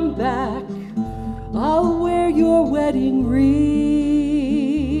come back, I'll wear your wedding ring.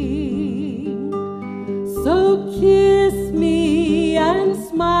 So kiss me and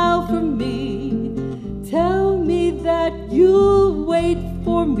smile for me. Tell me that you'll wait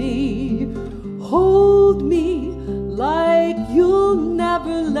for me. Hold me like you'll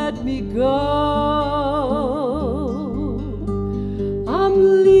never let me go.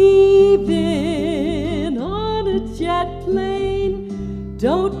 I'm leaving on a jet plane.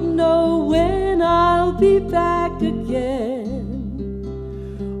 Don't know when I'll be back again.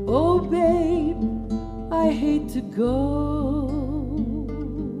 Oh, babe, I hate to go.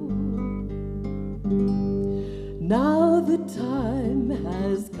 Now the time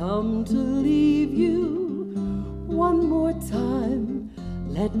has come to leave you. One more time,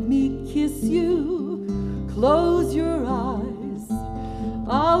 let me kiss you. Close your eyes,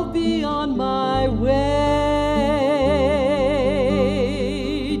 I'll be on my way.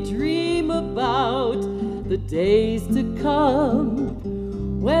 Dream about the days to come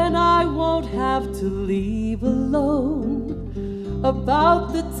when I won't have to leave alone.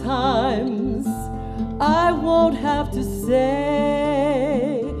 About the times I won't have to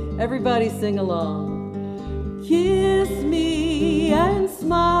say. Everybody sing along. Kiss me and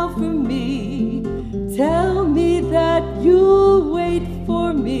smile for me. Tell me that you'll wait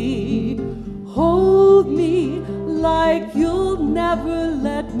for me. Hold me like you'll never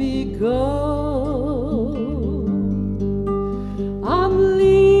let me go. I'm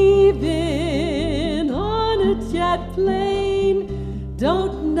leaving on a jet plane.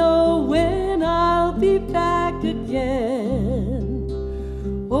 Don't know when I'll be back again.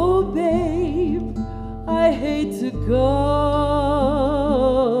 Oh, babe, I hate to go.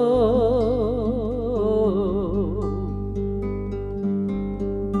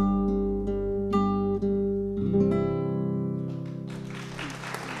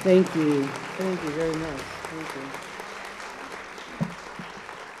 Thank you. Thank you very much. Thank you.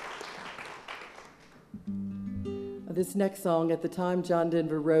 This next song, at the time John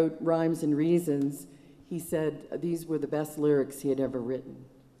Denver wrote Rhymes and Reasons, he said these were the best lyrics he had ever written.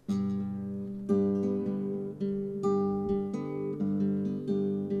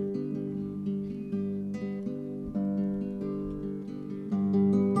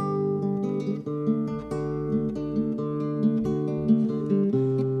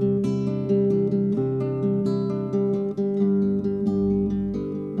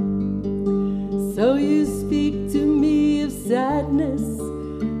 you speak to me of sadness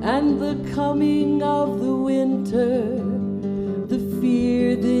and the coming of the winter, the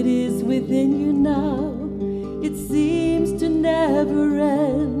fear that is within you now, it seems to never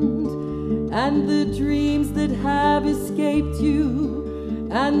end, and the dreams that have escaped you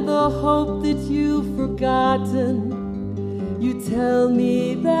and the hope that you've forgotten. You tell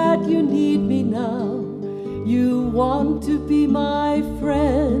me that you need me now, you want to be my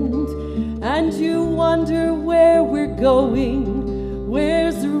friend, and you wonder where we're going,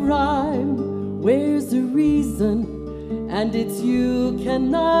 where's a rhyme, where's a reason, and it's you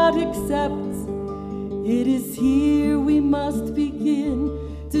cannot accept. It is here we must begin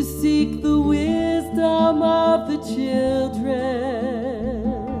to seek the wisdom of the children,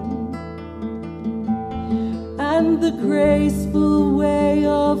 and the graceful way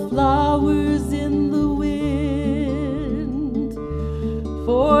of flowers in the wind.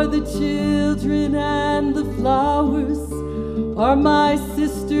 For the children and the flowers are my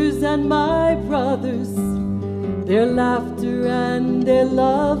sisters and my brothers. Their laughter and their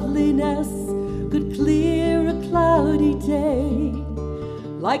loveliness could clear a cloudy day,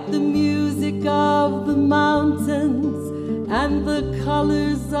 like the music of the mountains and the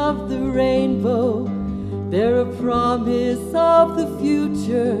colors of the rainbow. They're a promise of the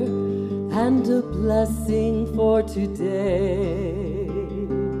future and a blessing for today.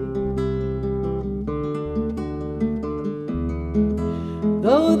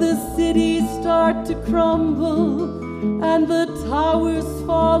 Though the cities start to crumble and the towers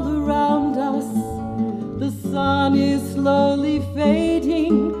fall around us, the sun is slowly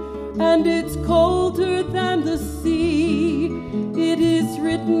fading and it's colder than the sea. It is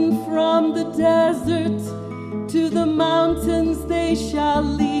written from the desert to the mountains, they shall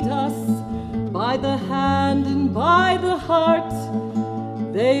lead us by the hand and by the heart.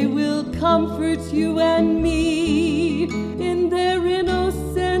 They will comfort you and me in their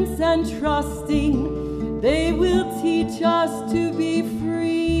innocence and trusting. They will teach us to be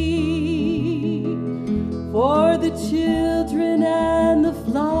free. For the children and the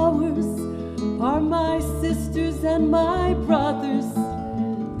flowers are my sisters and my brothers.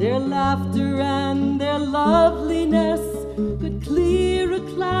 Their laughter and their loveliness could clear a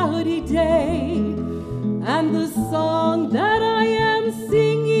cloudy day. And the song that I am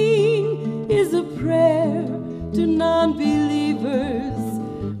singing is a prayer to non-believers.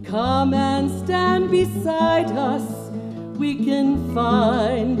 Come and stand beside us, we can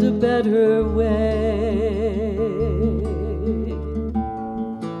find a better way.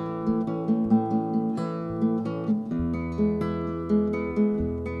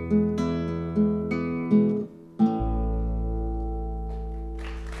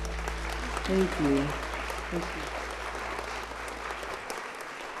 Thank you. Thank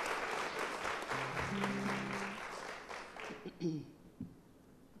you.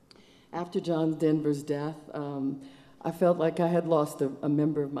 After John Denver's death, I felt like I had lost a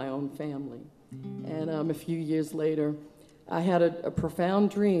member of my own family. And a few years later, I had a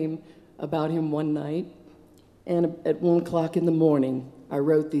profound dream about him one night. And at 1 o'clock in the morning, I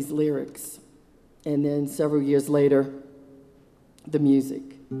wrote these lyrics. And then several years later, the music.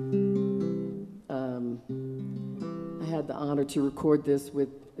 I had the honor to record this with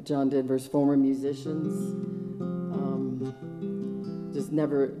John Denver's former musicians. Just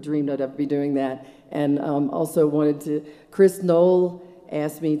never dreamed I'd ever be doing that. And also wanted to, Chris Knoll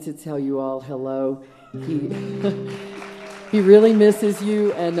asked me to tell you all hello. He, he really misses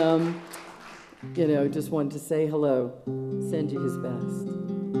you, and you know, just wanted to say hello, send you his best.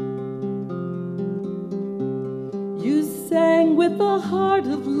 You sang with a heart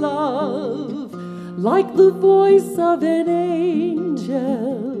of love, like the voice of an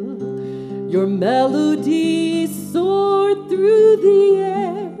angel. Your melody soared through the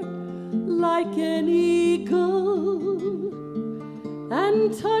air like an eagle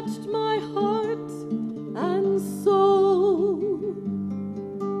and touched my heart and soul.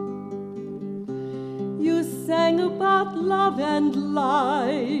 You sang about love and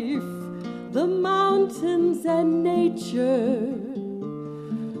life, the mountains and nature.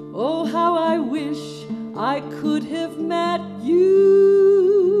 Oh, how I wish I could have met you.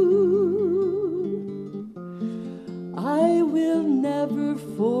 I will never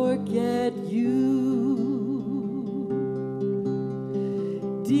forget you.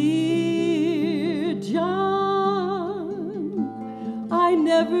 Dear John, I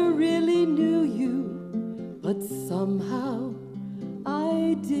never really knew you, but somehow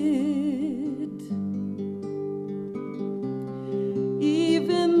I did.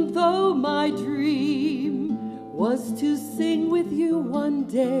 Even though my dream was to sing with you one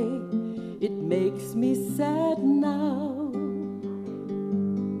day, it makes me sad now.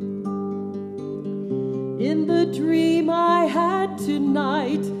 In the dream I had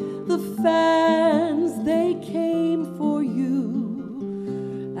tonight, the fans, they came for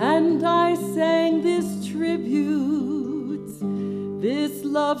you, and I sang this tribute, this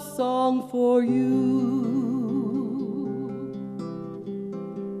love song for you.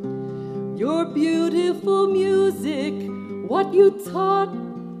 Your beautiful music, what you taught,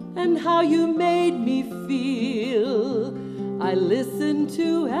 and how you made me feel. I listened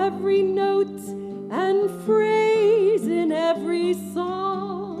to every note and phrase in every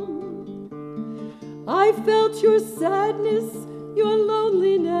song. I felt your sadness, your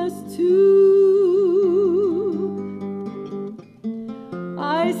loneliness too.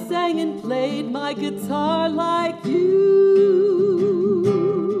 I sang and played my guitar like you.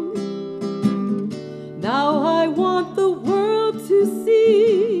 Now I want the world to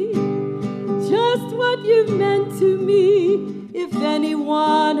see just what you've meant to me. If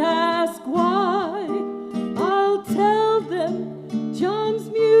anyone asks why, I'll tell them John's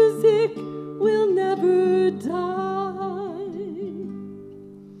music will never die.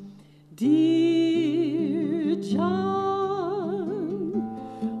 Dear John,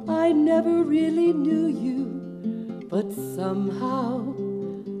 I never really knew you, but somehow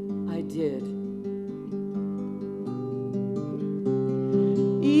I did.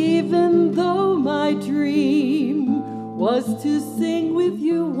 Even though my dream was to sing with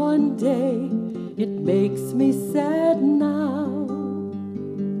you one day, it makes me sad now.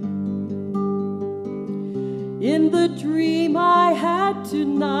 In the dream I had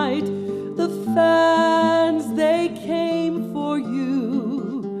tonight, the fans, they came for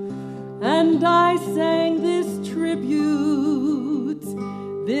you, and I sang this tribute,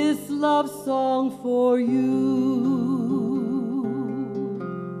 this love song for you.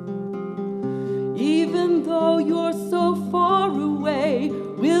 Even though you're so far away,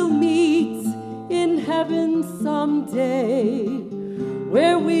 we'll meet in heaven someday,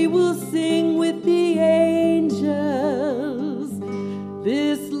 where we will sing with the angels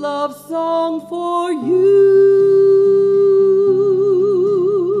this love song for you.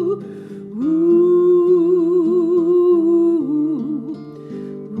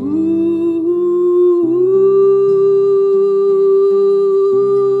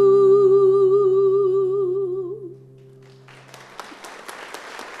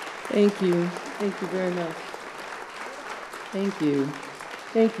 Thank you. Thank you very much. Thank you.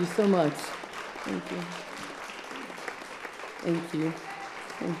 Thank you so much. Thank you. Thank you.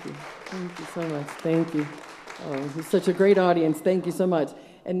 Thank you. Thank you so much. Thank you. Oh, it's such a great audience. Thank you so much.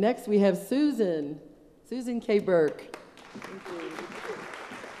 And next we have Susan. Susan K. Burke. Thank you.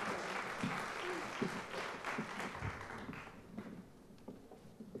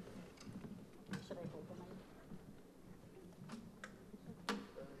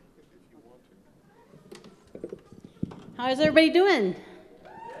 How's everybody doing?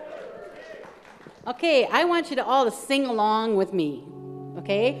 Okay, I want you to all to sing along with me,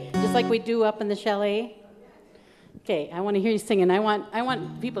 okay? Just like we do up in the chalet. Okay, I want to hear you singing. I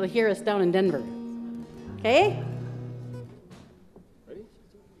want people to hear us down in Denver. Okay? Ready?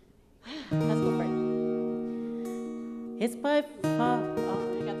 Let's go for it. It's by far.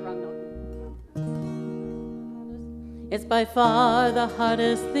 Oh, I got the wrong note. It's by far the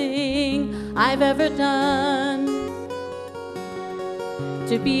hardest thing I've ever done,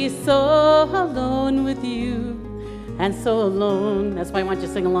 to be so alone with you, and so alone. That's why I want you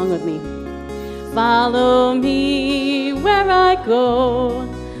to sing along with me. Follow me where I go,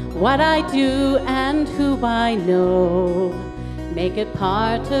 what I do and who I know. Make it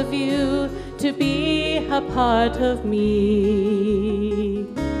part of you to be a part of me.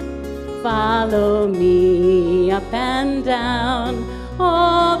 Follow me up and down,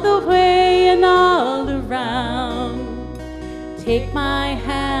 all the way and all around. Take my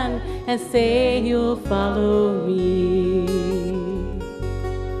hand and say you'll follow me.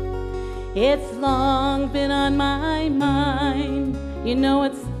 It's long been on my mind. You know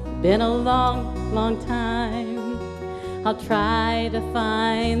it's been a long, long time. I'll try to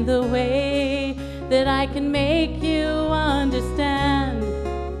find the way that I can make you understand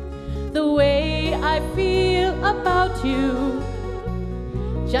the way I feel about you,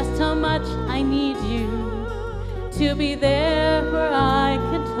 just how much I need you to be there where I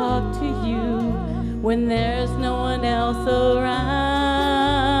can talk to you when there's no one else around.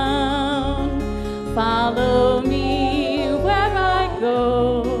 Follow me where I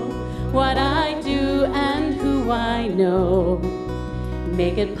go, what I do and who I know.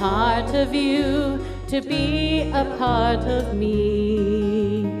 Make it part of you to be a part of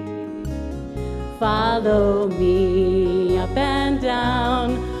me. Follow me up and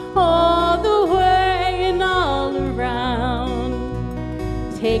down, all the way and all around.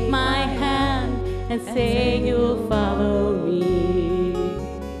 Take my hand and say you'll follow me.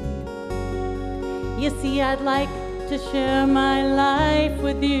 You see, I'd like to share my life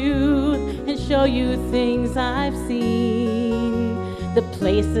with you and show you things I've seen, the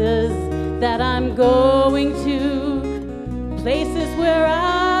places that I'm going to, places where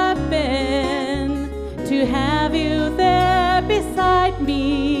I've been, to have you there beside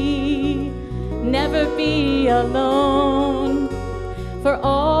me, never be alone, for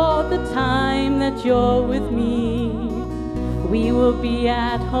all the time that you're with me, we will be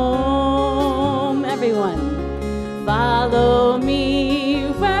at home. Everyone, follow me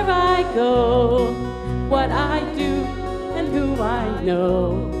where I go, what I do and who I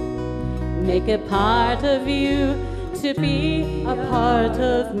know. Make a part of you to be a part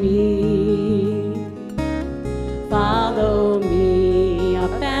of me. Follow me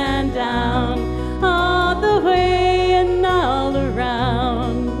up and down, all the way and all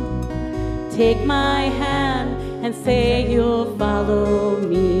around. Take my hand and say you'll follow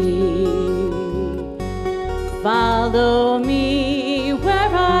me. Follow me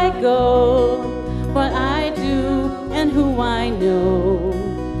where I go, what I do and who I know.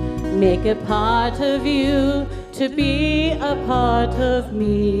 Make a part of you to be a part of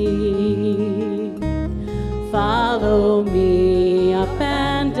me. Follow me up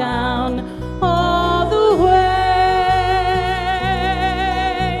and down, all the way.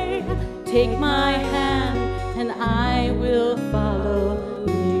 Take my hand and I will follow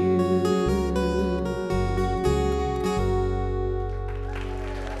you.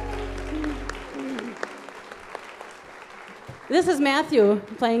 This is Matthew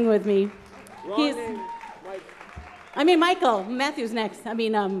playing with me. Michael. Matthews next.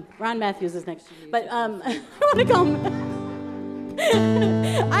 Ron Matthews is next. But I want to call him.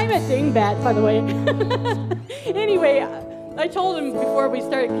 I'm a dingbat, by the way. Anyway, I told him before we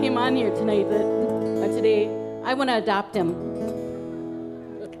came on here tonight that today I want to adopt him.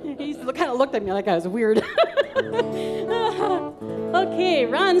 He kind of looked at me like I was weird. Okay,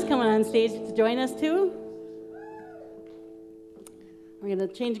 Ron's coming on stage to join us too. We're going to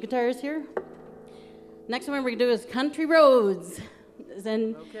change guitars here. Next one we're going to do is Country Roads.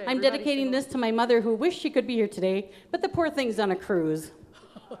 And okay, I'm dedicating this to my mother who wished she could be here today, but the poor thing's on a cruise.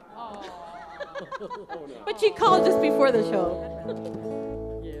 Oh, no. But she called just before the show.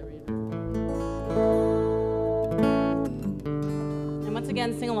 And once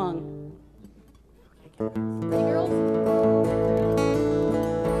again, sing along. Hey, girls.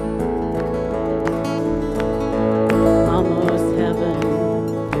 Almost heaven.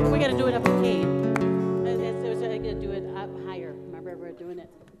 We got to do it up in K. I got to do it up higher. Remember, we're doing it.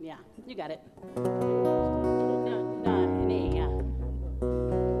 Yeah, you got it. No, an A, yeah.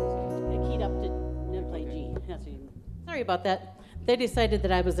 Keyed up to then play G. Sorry about that. They decided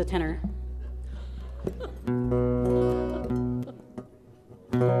that I was a tenor.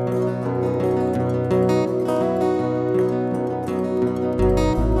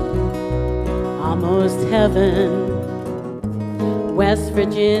 Almost heaven. West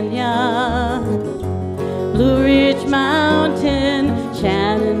Virginia, Blue Ridge Mountain,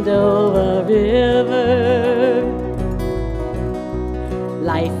 Shenandoah River.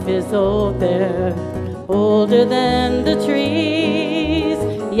 Life is old there, older than the trees,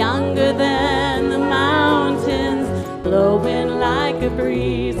 younger than the mountains, blowing like a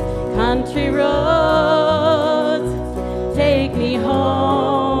breeze. Country roads, take me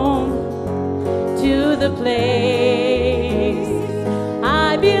home to the place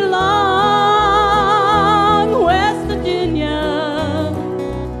I belong, West Virginia,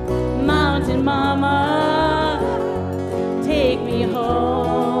 Mountain Mama, take me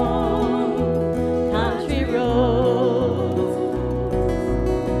home, country roads.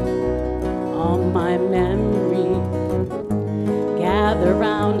 All my memories gather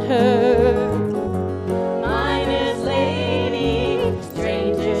round her. Mine is lady,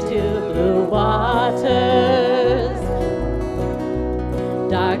 stranger to blue waters.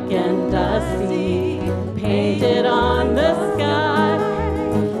 Dark and dusty, painted on the sky,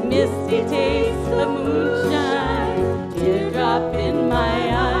 misty taste of moonshine, teardrop in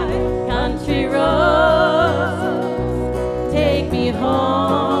my eye. Country roads, take me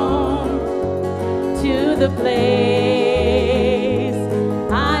home to the place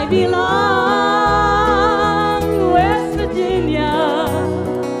I belong, West Virginia,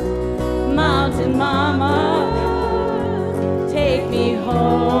 Mountain Mama, take me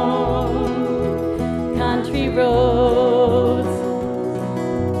home, country roads.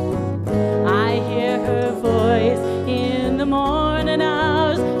 I hear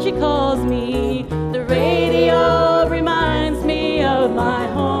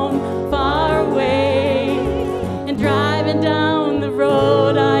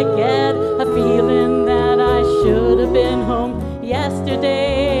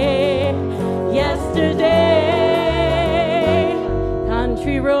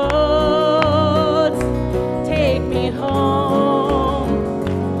roads, take me home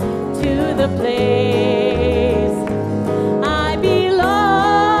to the place I belong.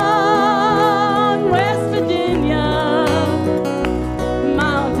 West Virginia,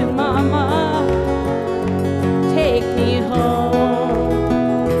 Mountain Mama, take me home.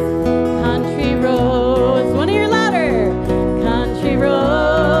 Country roads, wanna hear louder? Country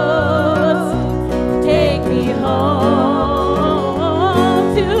roads, take me home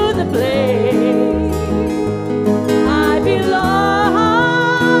to the place I belong.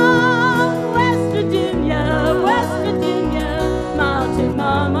 West Virginia, Mountain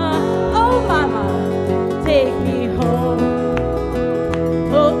Mama, oh mama, take me home.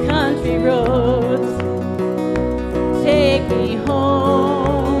 Oh, country roads, take me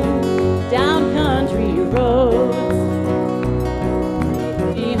home. Down country roads,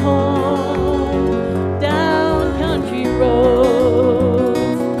 take me home. Down country roads.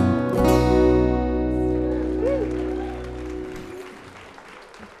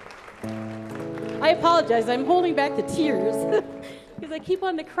 I apologize. I'm holding back the tears because I keep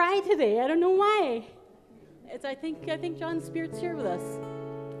wanting to cry today. I don't know why. I think John's Spirit's here with us.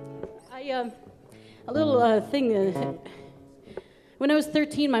 A little thing. When I was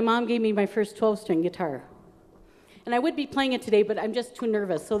 13, my mom gave me my first 12-string guitar. And I would be playing it today, but I'm just too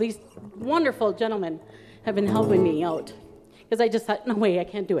nervous. So these wonderful gentlemen have been helping me out. Because I just thought, no way, I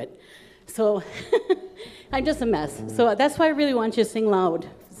can't do it. So I'm just a mess. So that's why I really want you to sing loud.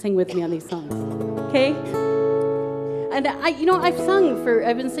 Sing with me on these songs. Okay? And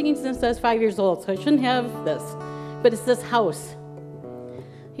I've been singing since I was 5 years old, so I shouldn't have this. But it's this house.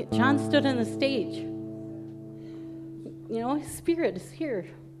 John stood on the stage. His spirit is here.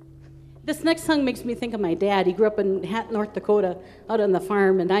 This next song makes me think of my dad. He grew up in Hatton, North Dakota, out on the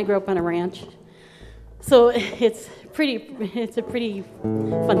farm, and I grew up on a ranch. So it's a pretty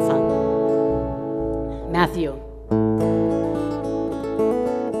fun song. Matthew.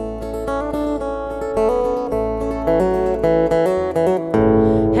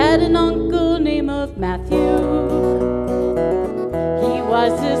 Had an uncle named of Matthew. He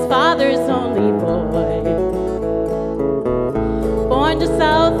was his father's only boy. Born to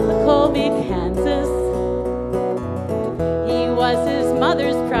South Colby, Kansas. He was his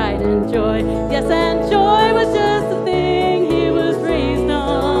mother's pride and joy. Yes, and joy was just the thing he was raised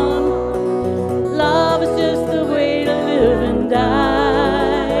on. Love is just the way to live and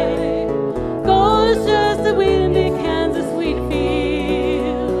die. Gold is just a windy Kansas wheat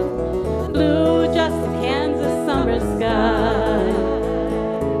field. Blue just the Kansas summer sky.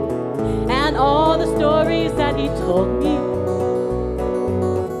 And all the stories that he told me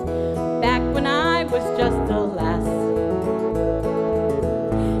was just a lass,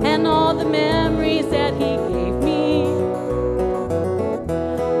 and all the memories that he gave me,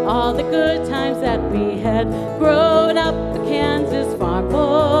 all the good times that we had growing up a Kansas farm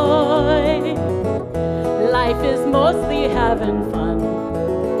boy. Life is mostly having fun,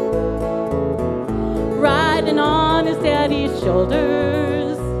 riding on his daddy's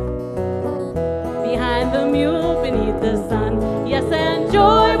shoulders, behind the mule beneath the sun. Yes, and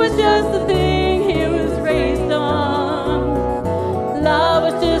joy was just the thing raised on. Love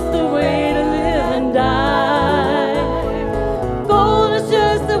is just the way to live and die. Gold is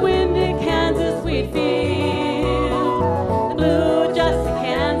just the windy Kansas wheat field. Blue just the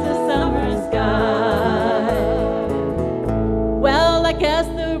Kansas summer sky. Well, I guess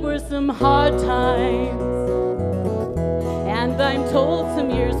there were some hard times, and I'm told some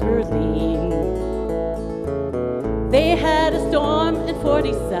years were lean. They had a storm in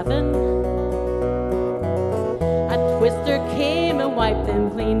 47. Twister came and wiped them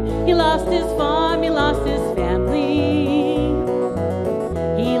clean. He lost his farm, he lost his family.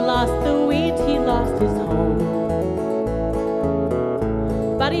 He lost the wheat, he lost his home.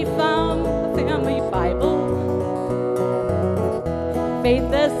 But he found the family Bible,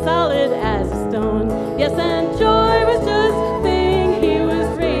 faith as solid as a stone. Yes, and joy was just the thing he was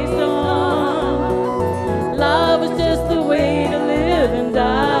raised on. Love was just the way to live and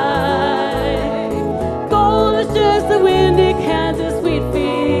die. Just the windy Kansas wheat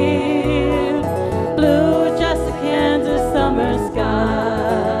field, blue just the Kansas summer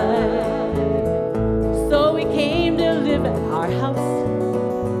sky. So he came to live at our house,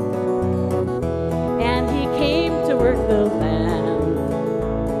 and he came to work the land.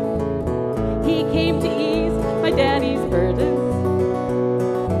 He came to ease my daddy's burdens,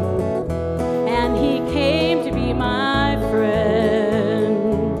 and he came to be my friend.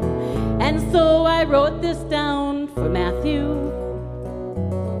 And so I wrote this down for Matthew,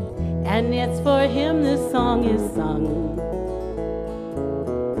 and it's for him this song is sung.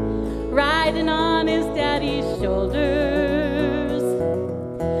 riding on his daddy's shoulders,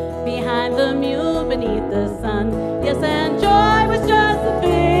 behind the mule beneath the sun. Yes, and joy was just the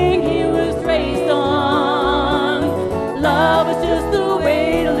thing he was raised on. Love was just the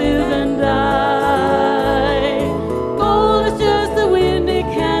way to live and die. Gold is just the windy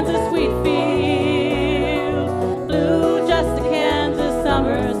Kansas wheat field, blue just the Kansas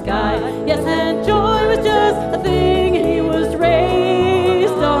summer sky. Yes, and joy was just a thing he was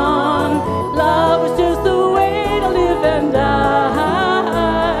raised on. Love was just the way to live and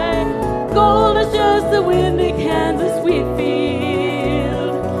die. Gold is just the windy Kansas wheat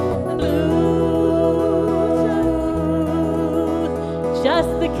field, blue just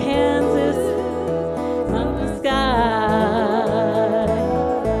the Kansas summer sky.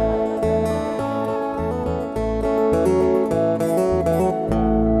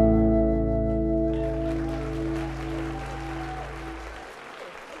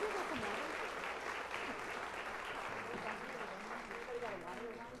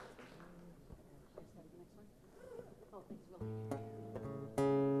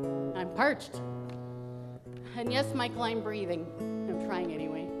 I'm parched. And yes, Michael, I'm breathing. I'm trying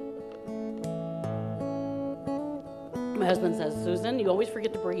anyway. My husband says, Susan, you always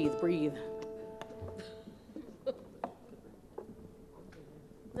forget to breathe. Breathe.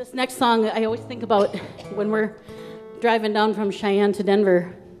 This next song, I always think about when we're driving down from Cheyenne to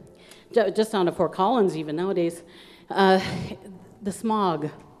Denver, just down to Fort Collins even nowadays, the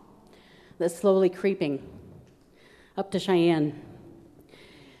smog that's slowly creeping up to Cheyenne.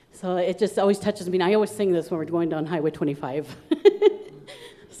 So it just always touches me. And I always sing this when we're going down Highway 25.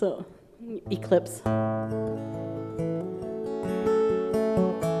 So, Eclipse.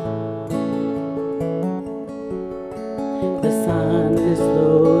 The sun is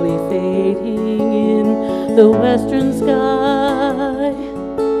slowly fading in the western sky.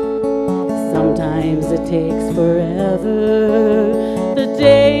 Sometimes it takes forever the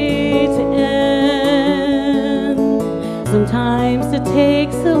day to end. Sometimes it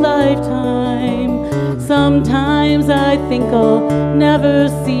takes a lifetime. Sometimes I think I'll never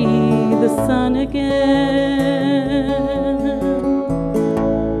see the sun again.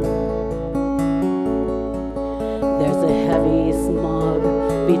 There's a heavy smog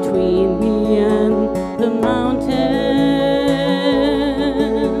between me and the mountains.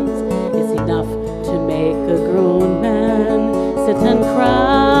 It's enough to make a grown man sit and cry.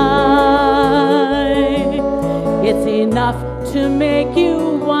 It's enough to make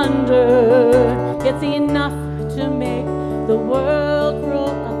you wonder. It's enough to make the world grow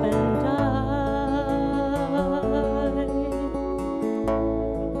up and die.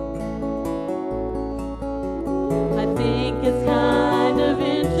 I think it's kind of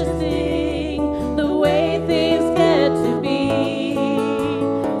interesting the way things get to be,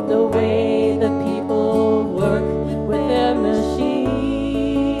 the way that people work with their machines.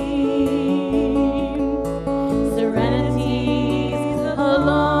 Serenity's a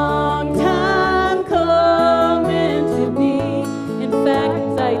long time coming to me. In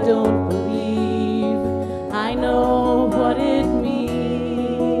fact, I don't believe I know what it means.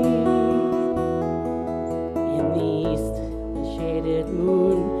 In the east, the shaded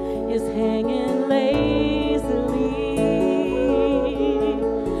moon is hanging lazily.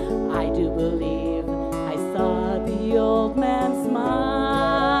 I do believe I saw the old man smile.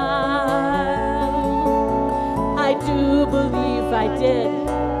 I do believe I did.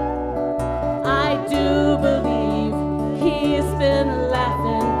 I do believe he's been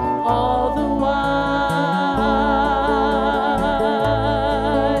laughing all the while.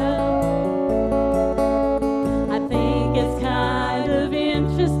 I think it's kind of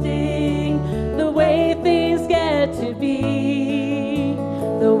interesting the way things get to be,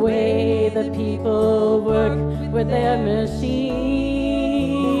 the way that people work with their machines.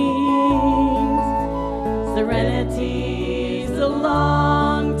 Serenity's a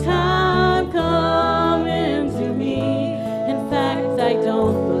long time coming to me. In fact, I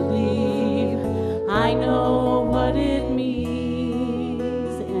don't believe I know what it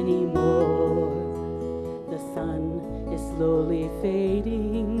means anymore. The sun is slowly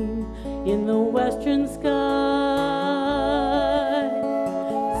fading in the western sky.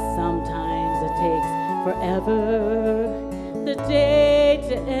 Sometimes it takes forever the day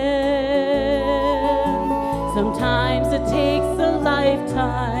to end. Sometimes it takes a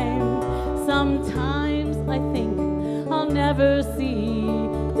lifetime. Sometimes I think I'll never see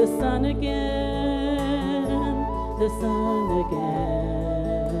the sun again, the sun again.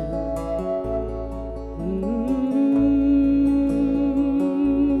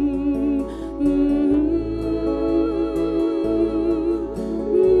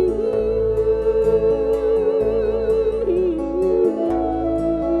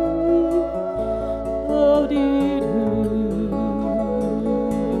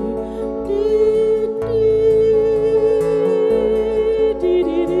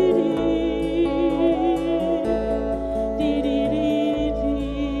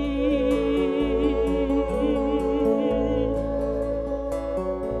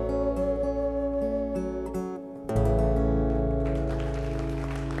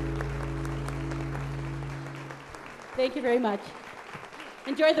 Thank you very much.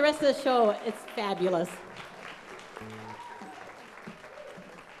 Enjoy the rest of the show. It's fabulous.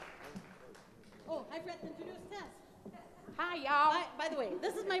 Oh, I forgot to introduce Tess. Hi, y'all. By the way,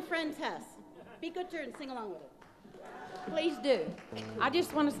 this is my friend Tess. Be good to her and sing along with her. Please do. I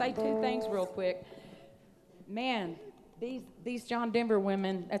just want to say two things real quick. Man, these John Denver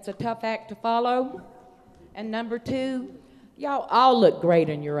women, that's a tough act to follow. And number two, y'all all look great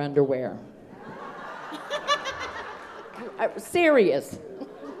in your underwear. Serious.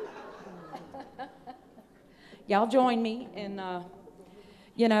 Y'all join me, and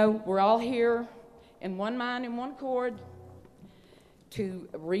we're all here in one mind and one accord to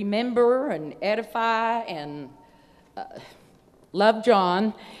remember and edify and love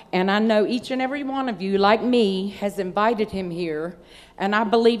John. And I know each and every one of you, like me, has invited him here, and I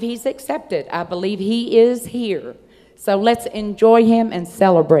believe he's accepted. I believe he is here. So let's enjoy him and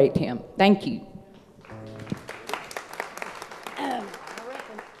celebrate him. Thank you.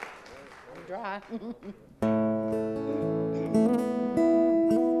 Dry.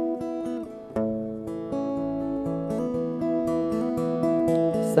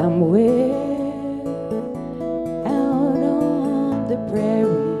 Somewhere out on the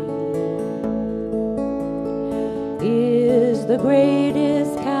prairie is the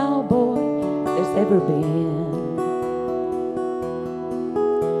greatest cowboy there's ever been.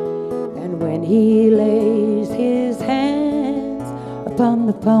 And when he lays his hands upon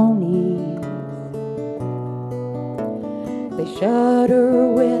the ponies, they shudder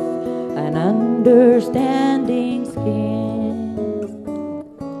with an understanding skin.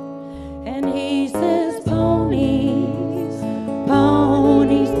 And he says, ponies,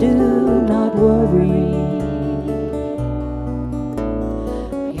 ponies, do not worry.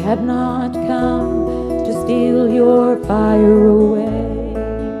 I have not come to steal your fire away.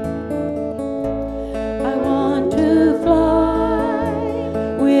 I want to fly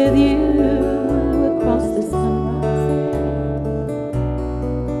with you across the sunrise,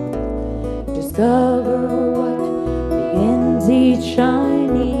 discover what begins each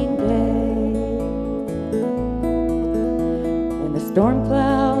shining day. When the storm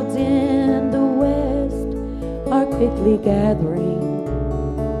clouds in the west are quickly gathering,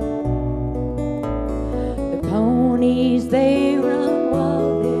 the ponies, they run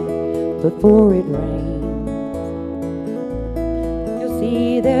wild there before it rains. You'll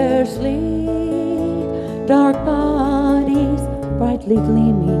see their sleek, dark bodies brightly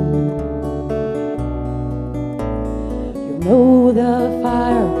gleaming. You know the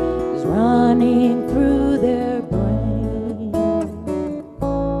fire is running through their brain.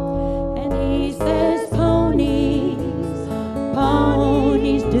 And he says, ponies,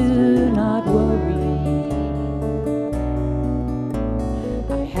 ponies, do not worry.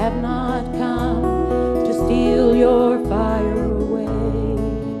 I have not come to steal your fire away.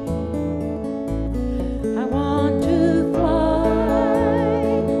 I want to fly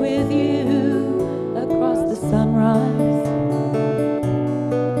with you across the sunrise,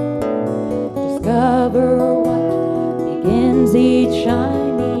 discover what begins each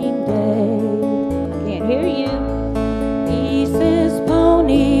shining day. I can't hear you. He says,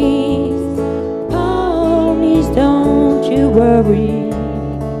 ponies, ponies, don't you worry.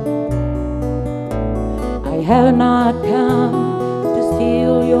 I have not come to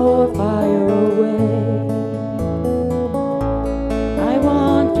steal your fire away. I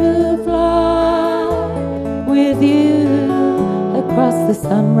want to fly with you across the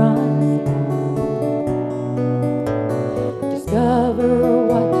sunrise, discover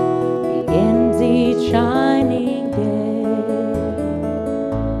what begins each shining day.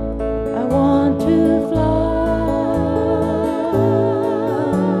 I want to fly.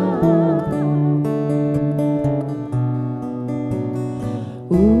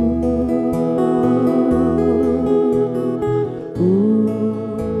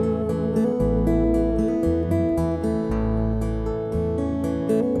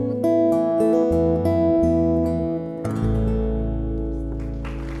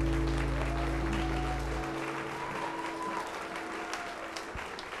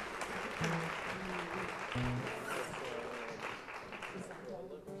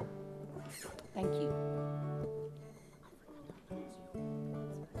 Thank you.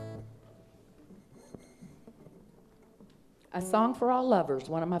 A Song for All Lovers,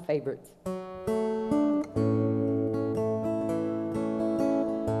 one of my favorites.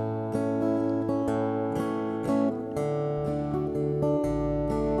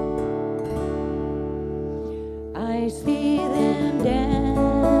 I see them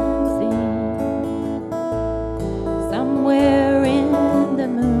dancing somewhere in the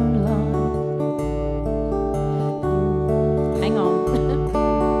moonlight,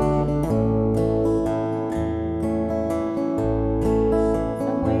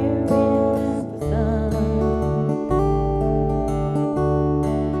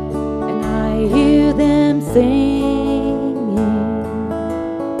 them singing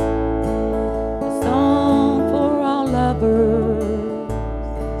a song for all lovers,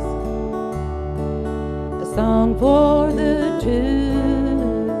 a song for the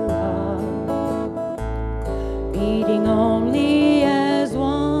two hearts beating only as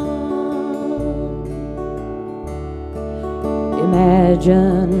one.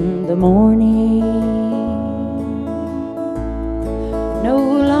 Imagine the morning no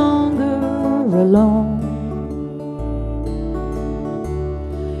longer alone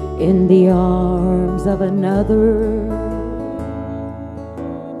in the arms of another,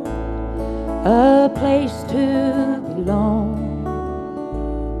 a place to belong.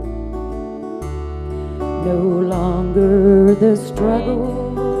 No longer the struggle,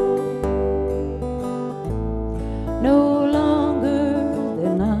 no longer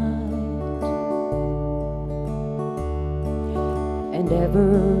the night, and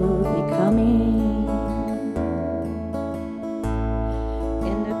ever becoming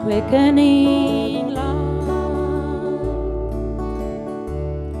in the quickening light,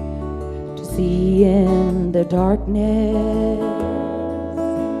 to see in the darkness,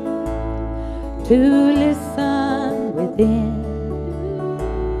 to listen within,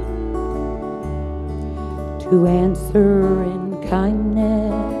 to answer in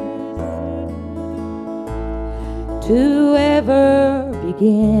kindness, to ever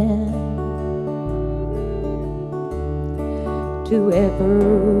begin, to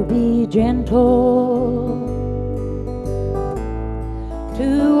ever be gentle,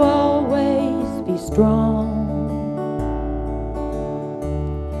 to always be strong,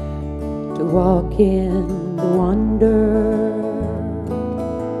 to walk in the wonder,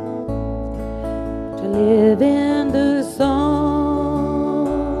 to live in the song,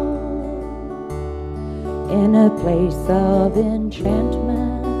 in a place of enchantment,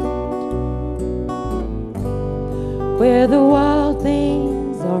 where the wild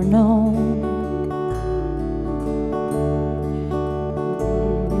things are known.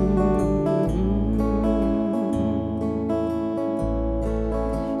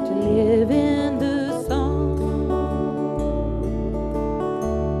 To live in the song.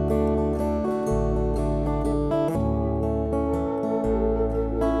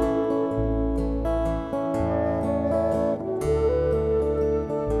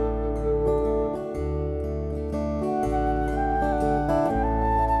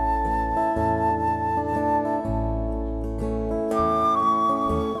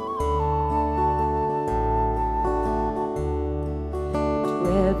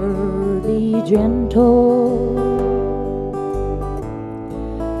 Ever be gentle,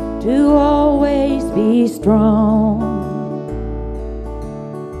 to always be strong,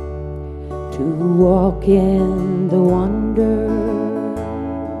 to walk in the wonder,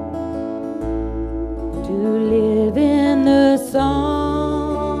 to live in the song.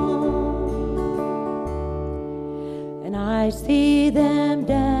 And I see them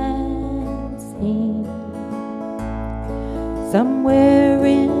dancing somewhere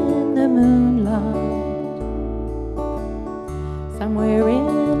in the moonlight, somewhere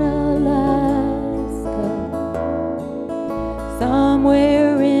in Alaska,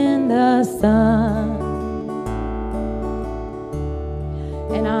 somewhere in the sun.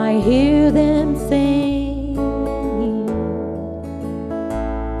 And I hear them singing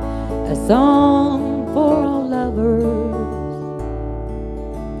a song for all lovers,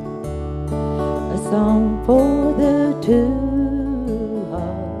 a song for the two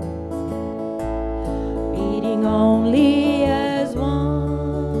only as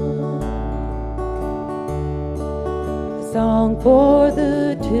one, a song for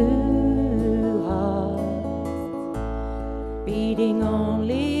the two hearts beating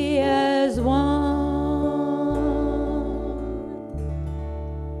only as one.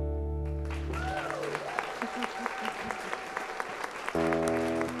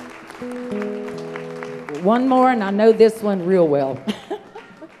 One more, and I know this one real well.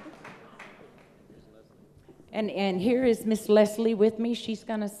 And here is Miss Leslie with me. She's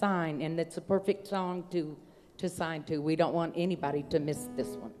going to sign, and it's a perfect song to sign to. We don't want anybody to miss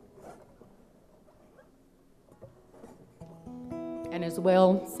this one. And as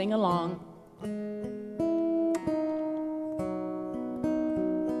well, sing along.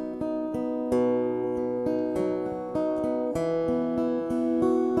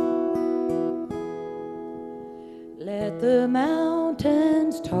 Let the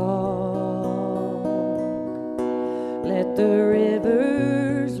mountains talk, let the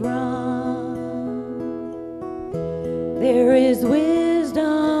rivers run. There is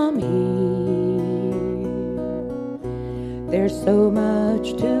wisdom here, there's so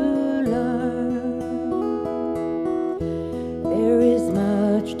much to learn.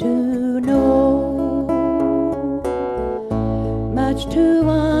 to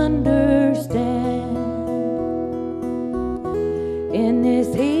understand in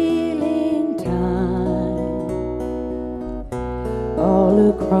this healing time all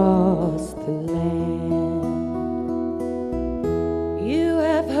across the land. You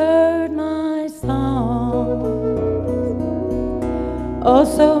have heard my song oh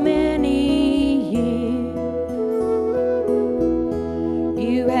so many years.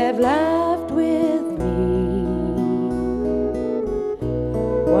 You have laughed with me,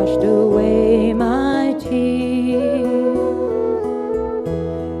 washed away my tears.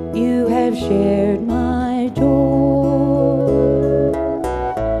 You have shared my joy.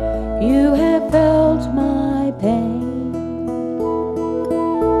 You have felt my pain.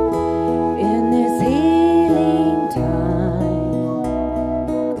 In this healing time,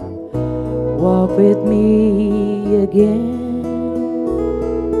 walk with me again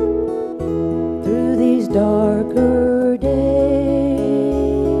through these darker days.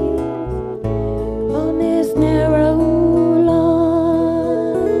 On this narrow line,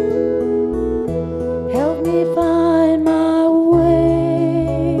 help me find my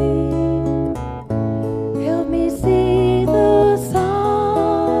way. Help me see the signs.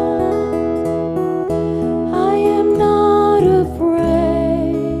 I am not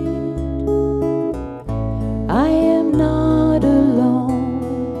afraid. I am not alone.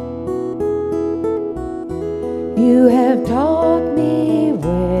 You have taught me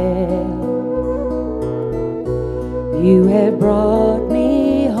well. You have brought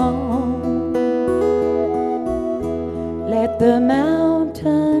me home. Let the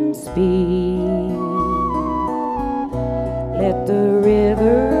mountains speak. Let the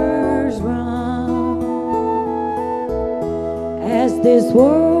rivers run. As this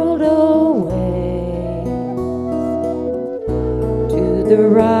world awaits to the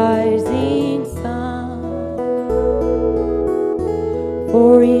rising sun,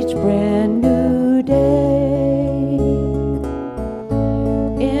 for each brand new day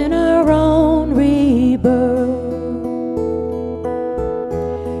in our own rebirth,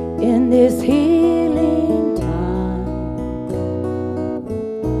 in this healing time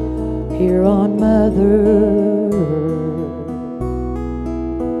here on Mother Earth.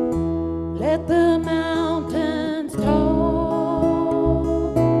 Let the mountains talk,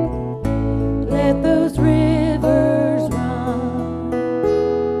 let those rivers run.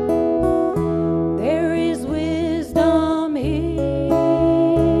 There is wisdom here,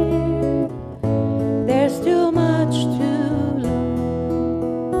 there's still much to learn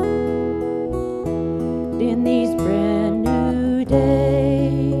in these brand new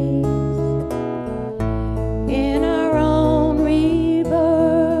days, in our own rebirth,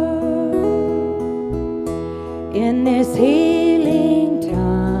 in this healing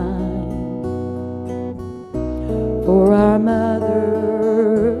time for our Mother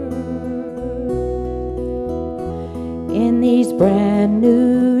Earth. In these brand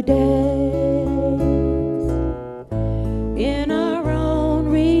new days, in our own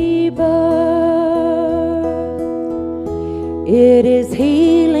rebirth, it is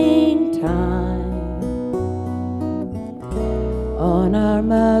healing time on our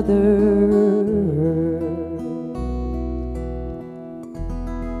Mother Earth.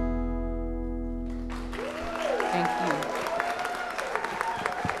 Thank you.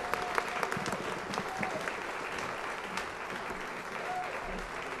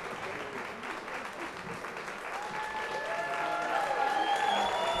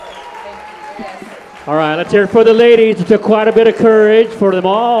 All right, let's hear it for the ladies. It took quite a bit of courage for them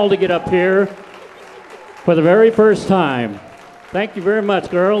all to get up here for the very first time. Thank you very much,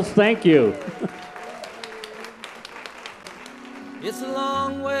 girls. Thank you. It's a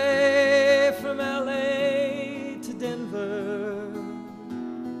long way from LA to Denver.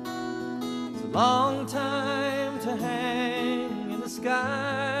 It's a long time to hang in the sky.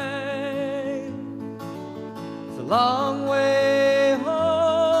 It's a long way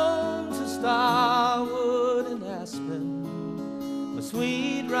home to Starwood and Aspen, my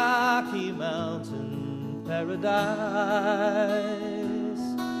sweet Rocky Mountain paradise.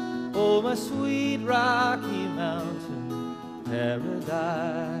 Oh, my sweet Rocky Mountain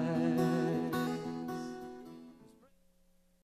paradise.